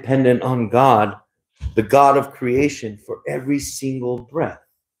not dependent on God, the God of creation, for every single breath.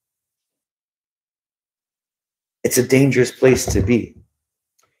 It's a dangerous place to be.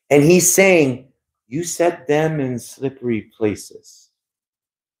 And he's saying, you set them in slippery places.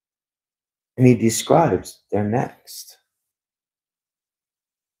 And he describes their next.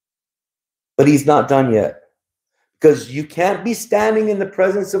 But he's not done yet. Because you can't be standing in the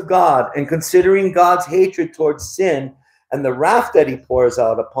presence of God and considering God's hatred towards sin and the wrath that he pours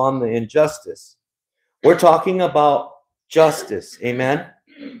out upon the injustice. We're talking about justice. Amen.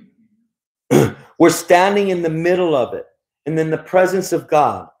 We're standing in the middle of it and in the presence of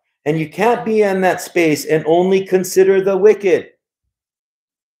God. And you can't be in that space and only consider the wicked.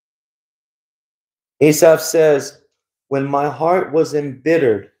 Asaph says, when my heart was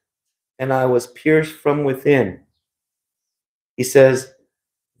embittered and I was pierced from within, he says,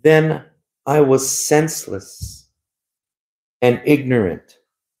 then I was senseless and ignorant.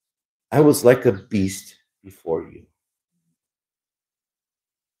 I was like a beast before you.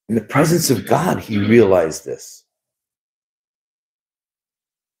 In the presence of God, he realized this.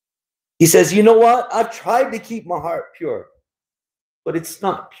 He says, you know what? I've tried to keep my heart pure, but it's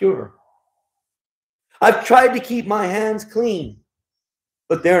not pure. I've tried to keep my hands clean,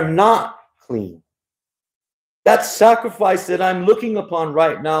 but they're not clean. That sacrifice that I'm looking upon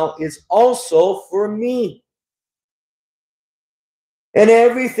right now is also for me. And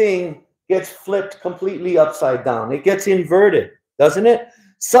everything gets flipped completely upside down. It gets inverted, doesn't it?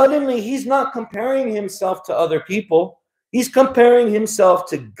 Suddenly, he's not comparing himself to other people. He's comparing himself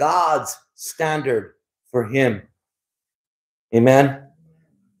to God's standard for him. Amen.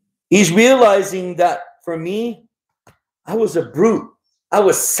 He's realizing that for me, I was a brute. I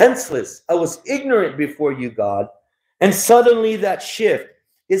was senseless. I was ignorant before you, God. And suddenly that shift,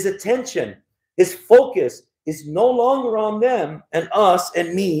 his attention, his focus is no longer on them and us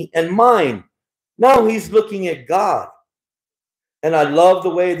and me and mine. Now he's looking at God. And I love the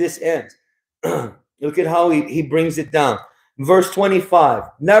way this ends. Look at how he brings it down. Verse 25,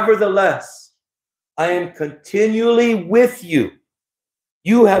 nevertheless, I am continually with you.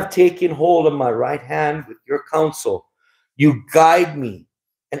 You have taken hold of my right hand with your counsel. You guide me.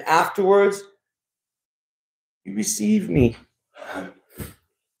 And afterwards, you receive me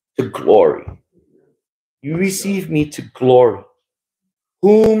to glory. You receive me to glory.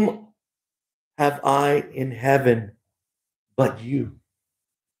 Whom have I in heaven but you?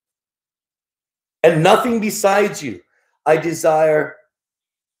 And nothing besides you I desire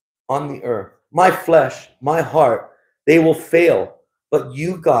on the earth. My flesh, my heart, they will fail. But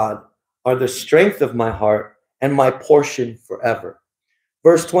you, God, are the strength of my heart and my portion forever.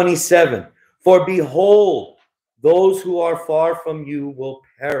 Verse 27, for behold, those who are far from you will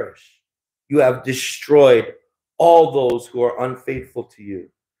perish. You have destroyed all those who are unfaithful to you.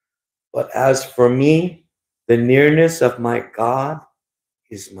 But as for me, the nearness of my God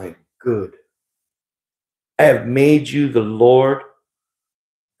is my good. I have made you the Lord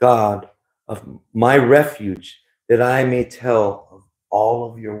God of my refuge, that I may tell of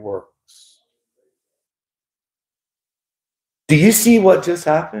all of your works. Do you see what just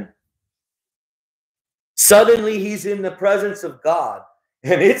happened? Suddenly he's in the presence of God,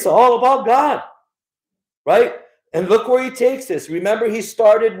 and it's all about God, right? And look where he takes us. Remember, he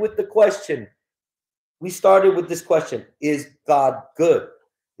started with the question. We started with this question, is God good?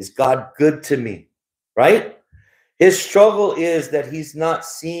 Is God good to me, right? His struggle is that he's not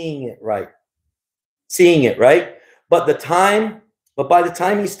seeing it right. But by the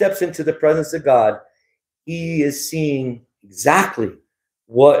time he steps into the presence of God, he is seeing exactly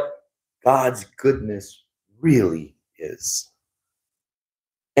what God's goodness really is.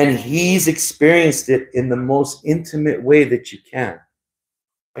 And he's experienced it in the most intimate way that you can.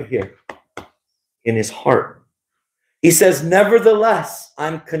 Right here. In his heart. He says, nevertheless,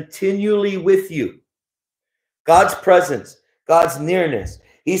 I'm continually with you. God's presence, God's nearness.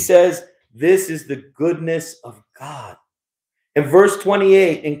 He says, this is the goodness of God. In verse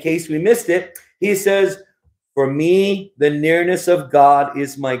 28, in case we missed it, he says, for me, the nearness of God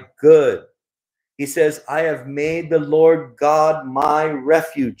is my good. He says, I have made the Lord God my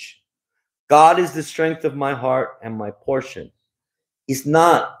refuge. God is the strength of my heart and my portion. He's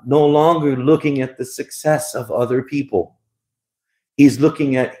no longer looking at the success of other people. He's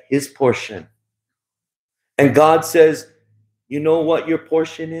looking at his portion. And God says, you know what your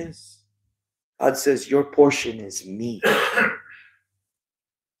portion is? God says, your portion is me.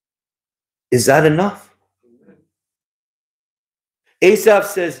 Is that enough? Asaph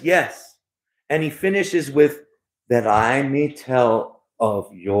says, yes. And he finishes with, that I may tell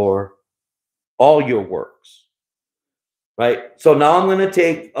of all your works. Right? So now I'm going to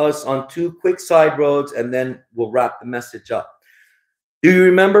take us on 2 quick side roads, and then we'll wrap the message up. Do you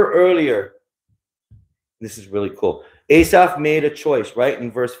remember earlier? This is really cool. Asaph made a choice, right? In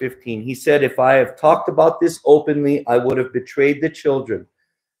verse 15, he said, if I have talked about this openly, I would have betrayed the children,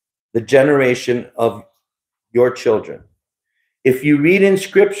 the generation of your children. If you read in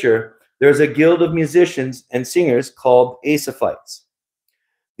scripture, there's a guild of musicians and singers called Asaphites.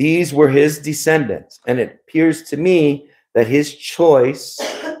 These were his descendants, and it appears to me that his choice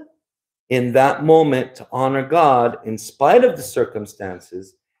in that moment to honor God in spite of the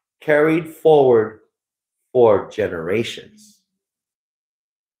circumstances carried forward for generations.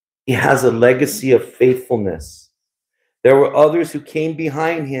 He has a legacy of faithfulness. There were others who came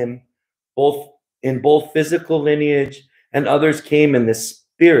behind him, both physical lineage, and others came in the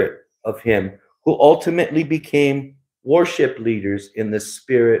spirit of him, who ultimately became worship leaders in the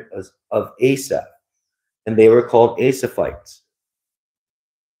spirit of Asaph, and they were called Asaphites.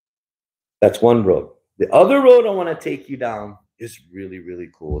 That's one road. The other road I want to take you down is really, really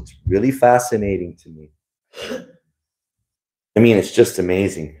cool. It's really fascinating to me. I mean, it's just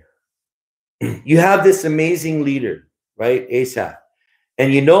amazing. You have this amazing leader, right? Asaph.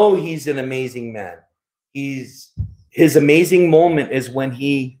 And you know he's an amazing man. His amazing moment is when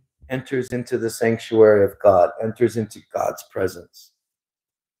he enters into the sanctuary of God, enters into God's presence.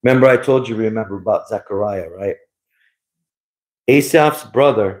 Remember, I told you, remember about Zechariah, right? Asaph's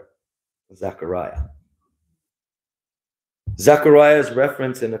brother, Zechariah. Zechariah's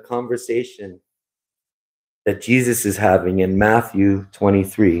reference in a conversation that Jesus is having in Matthew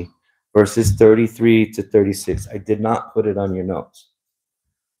 23, verses 33 to 36. I did not put it on your notes,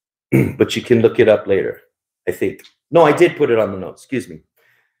 but you can look it up later, I think. No, I did put it on the notes, excuse me,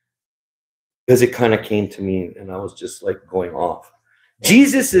 because it kind of came to me and I was just like going off.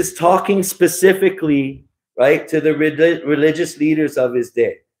 Jesus is talking specifically, right, to the religious leaders of his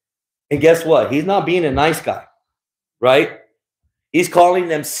day. And guess what? He's not being a nice guy, right? He's calling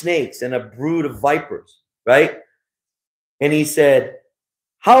them snakes and a brood of vipers, right? And he said,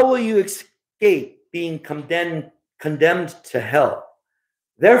 how will you escape being condemned to hell?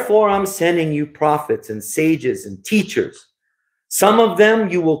 Therefore, I'm sending you prophets and sages and teachers. Some of them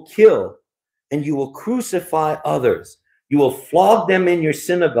you will kill, and you will crucify others. You will flog them in your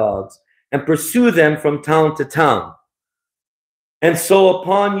synagogues and pursue them from town to town. And so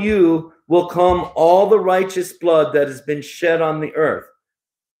upon you will come all the righteous blood that has been shed on the earth.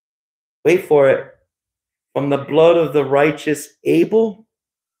 Wait for it. From the blood of the righteous Abel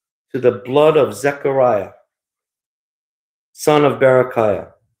to the blood of Zechariah, son of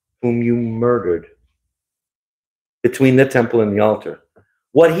Berechiah, whom you murdered between the temple and the altar.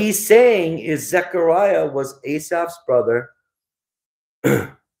 What he's saying is Zechariah was Asaph's brother.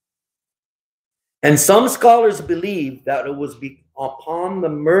 And some scholars believe that it was upon the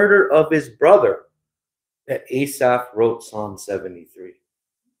murder of his brother that Asaph wrote Psalm 73.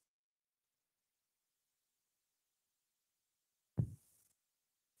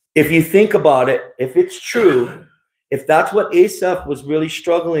 If you think about it, if it's true, if that's what Asaph was really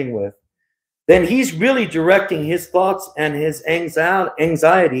struggling with, then he's really directing his thoughts and his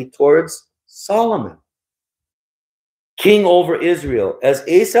anxiety towards Solomon, king over Israel, as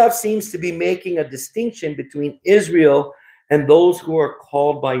Asaph seems to be making a distinction between Israel and those who are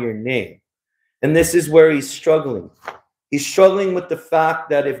called by your name. And this is where he's struggling. He's struggling with the fact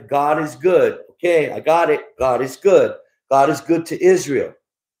that if God is good, okay, I got it, God is good. God is good to Israel.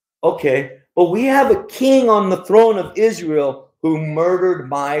 Okay, but we have a king on the throne of Israel who murdered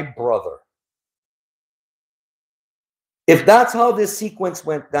my brother. If that's how this sequence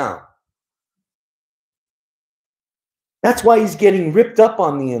went down, that's why he's getting ripped up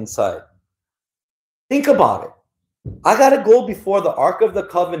on the inside. Think about it. I got to go before the Ark of the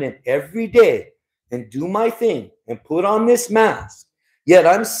Covenant every day and do my thing and put on this mask. Yet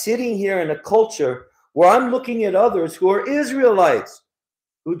I'm sitting here in a culture where I'm looking at others who are Israelites,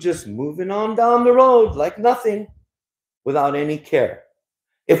 who just moving on down the road like nothing without any care.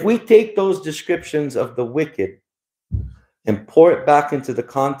 If we take those descriptions of the wicked and pour it back into the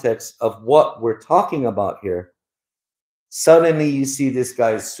context of what we're talking about here, suddenly you see this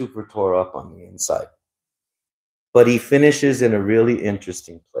guy's super tore up on the inside. But he finishes in a really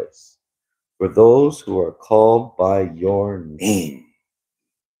interesting place. For those who are called by your name.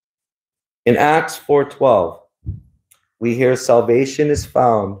 In Acts 4:12, we hear salvation is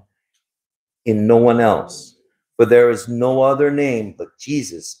found in no one else, for there is no other name but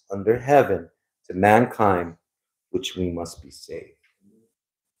Jesus under heaven to mankind, which we must be saved.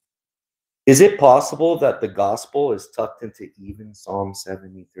 Is it possible that the gospel is tucked into even Psalm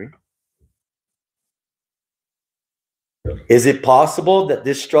 73? Is it possible that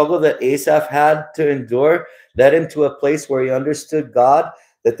this struggle that Asaph had to endure led him to a place where he understood God,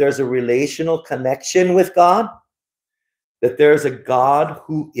 that there's a relational connection with God? That there's a God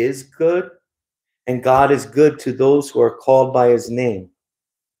who is good, and God is good to those who are called by his name.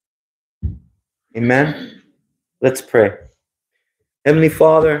 Amen? Let's pray. Heavenly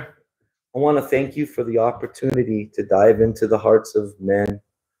Father, I want to thank you for the opportunity to dive into the hearts of men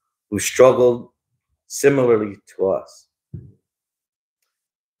who struggled similarly to us.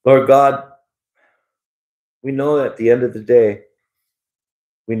 Lord God, we know at the end of the day,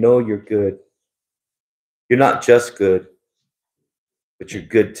 we know you're good. You're not just good, but you're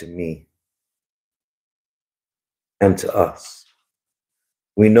good to me and to us.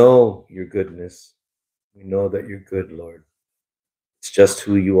 We know your goodness. We know that you're good, Lord. It's just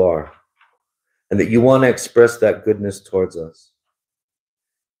who you are, and that you want to express that goodness towards us.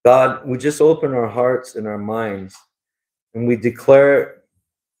 God, we just open our hearts and our minds, and we declare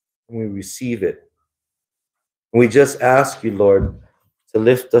and we receive it. And we just ask you, Lord, to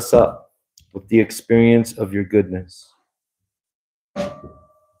lift us up with the experience of your goodness,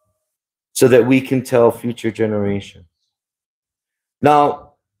 so that we can tell future generations.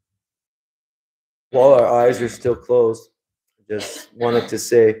 Now, while our eyes are still closed, I just wanted to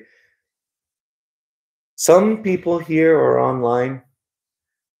say, some people here or online,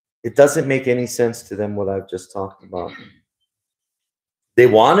 it doesn't make any sense to them what I've just talked about. They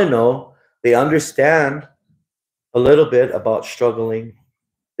want to know, they understand a little bit about struggling.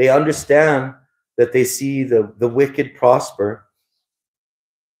 They understand that they see the wicked prosper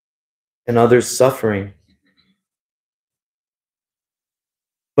and others suffering.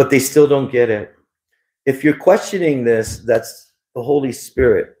 But they still don't get it. If you're questioning this, that's the Holy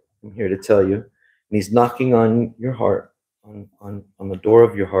Spirit, I'm here to tell you. And he's knocking on your heart, on the door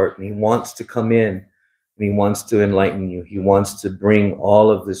of your heart, and he wants to come in, and he wants to enlighten you. He wants to bring all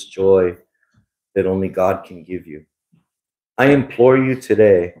of this joy that only God can give you. I implore you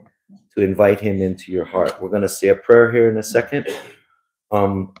today to invite him into your heart. We're going to say a prayer here in a second.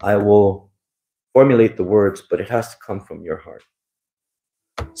 I will formulate the words, but it has to come from your heart.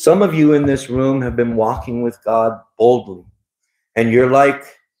 Some of you in this room have been walking with God boldly, and you're like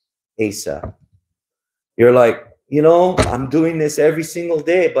Asa. You're like, you know, I'm doing this every single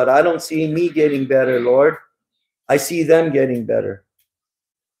day, but I don't see me getting better, Lord. I see them getting better.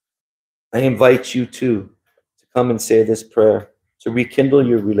 I invite you too to come and say this prayer, to rekindle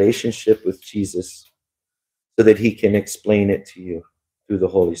your relationship with Jesus so that he can explain it to you through the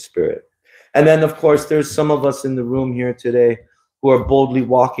Holy Spirit. And then, of course, there's some of us in the room here today who are boldly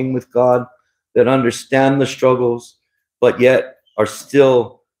walking with God, that understand the struggles, but yet are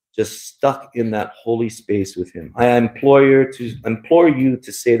still just stuck in that holy space with him. I implore you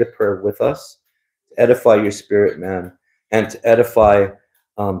to say the prayer with us, to edify your spirit, man, and to edify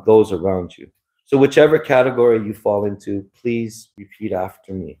those around you. So whichever category you fall into, please repeat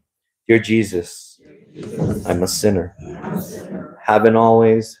after me. Dear Jesus, I'm a sinner. Haven't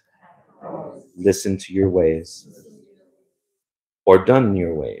always listened to your ways or done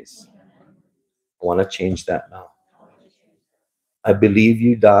your ways. I want to change that now. I believe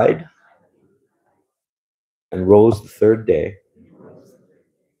you died and rose the third day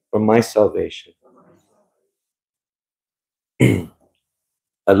for my salvation.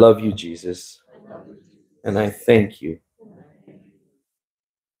 I love you, Jesus, and I thank you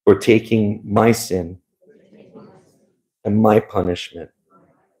for taking my sin and my punishment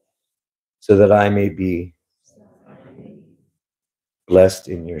so that I may be blessed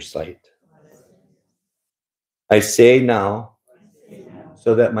in your sight. I say now,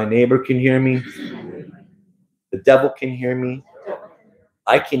 so that my neighbor can hear me, the devil can hear me,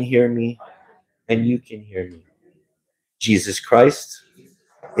 I can hear me, and you can hear me. Jesus Christ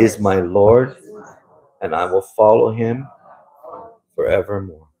is my Lord, and I will follow him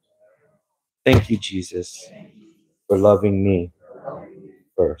forevermore. Thank you, Jesus, for loving me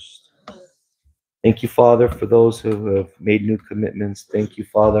first. Thank you, Father, for those who have made new commitments. Thank you,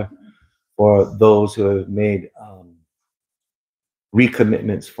 Father, for those who have made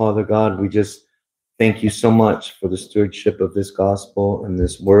recommitments. Father God, we just thank you so much for the stewardship of this gospel and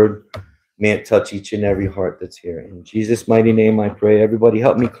this word. May it touch each and every heart that's here. In Jesus' mighty name I pray. Everybody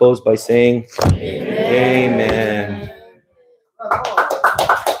help me close by saying, Amen.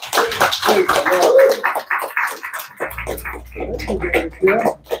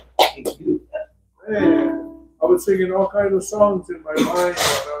 Man, I was singing all kinds of songs in my mind when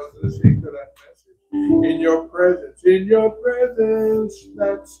I was listening to that message. In your presence,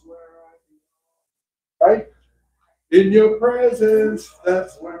 that's where I am. Right? In your presence,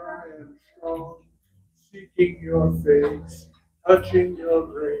 that's where I am strong. Seeking your face, touching your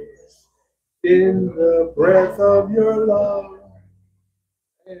grace. In the breath of your love.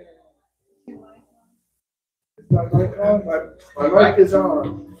 My mic on? My mic is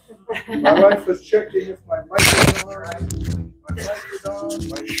on. My wife was checking if my mic is on. My mic is on.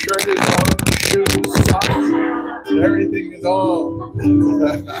 My shirt is on. Shoes, socks. Everything is on.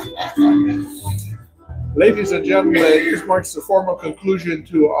 Ladies and gentlemen, this marks the formal conclusion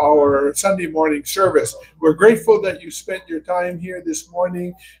to our Sunday morning service. We're grateful that you spent your time here this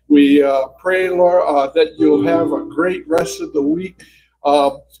morning. We pray, Lord, that you'll have a great rest of the week.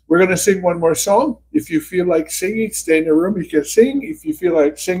 We're going to sing one more song. If you feel like singing, stay in the room. You can sing. If you feel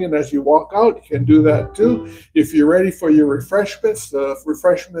like singing as you walk out, you can do that too. If you're ready for your refreshments, the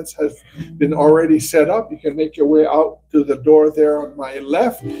refreshments have been already set up. You can make your way out to the door there on my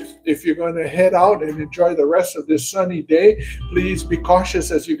left. If you're going to head out and enjoy the rest of this sunny day, please be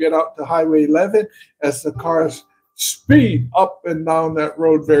cautious as you get out to Highway 11 as the cars speed up and down that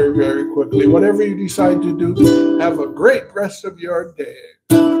road very, very quickly. Whatever you decide to do, have a great rest of your day.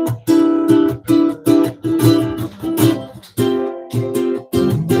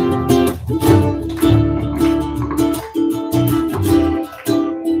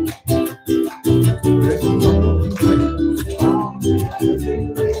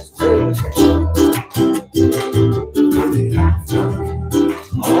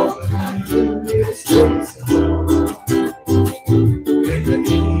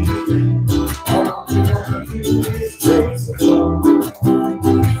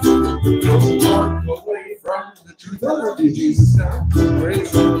 Jesus now,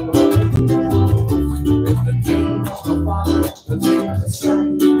 praise the Lord. In the name of the Father, the name of the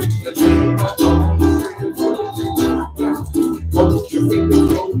Son, the name of the Holy Spirit. Hold your fingers,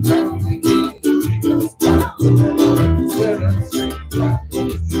 go down the gate. Jesus down the Lord. Let us sing that.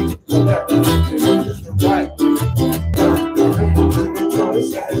 Let us sing just right. Down the rain to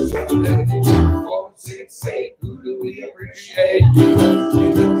rejoice as we let it go. Say, who do we appreciate? Jesus,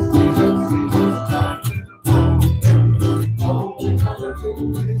 Jesus, Jesus, Jesus, down to the Lord. Oh,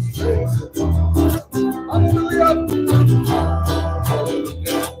 hallelujah, praise the Lord.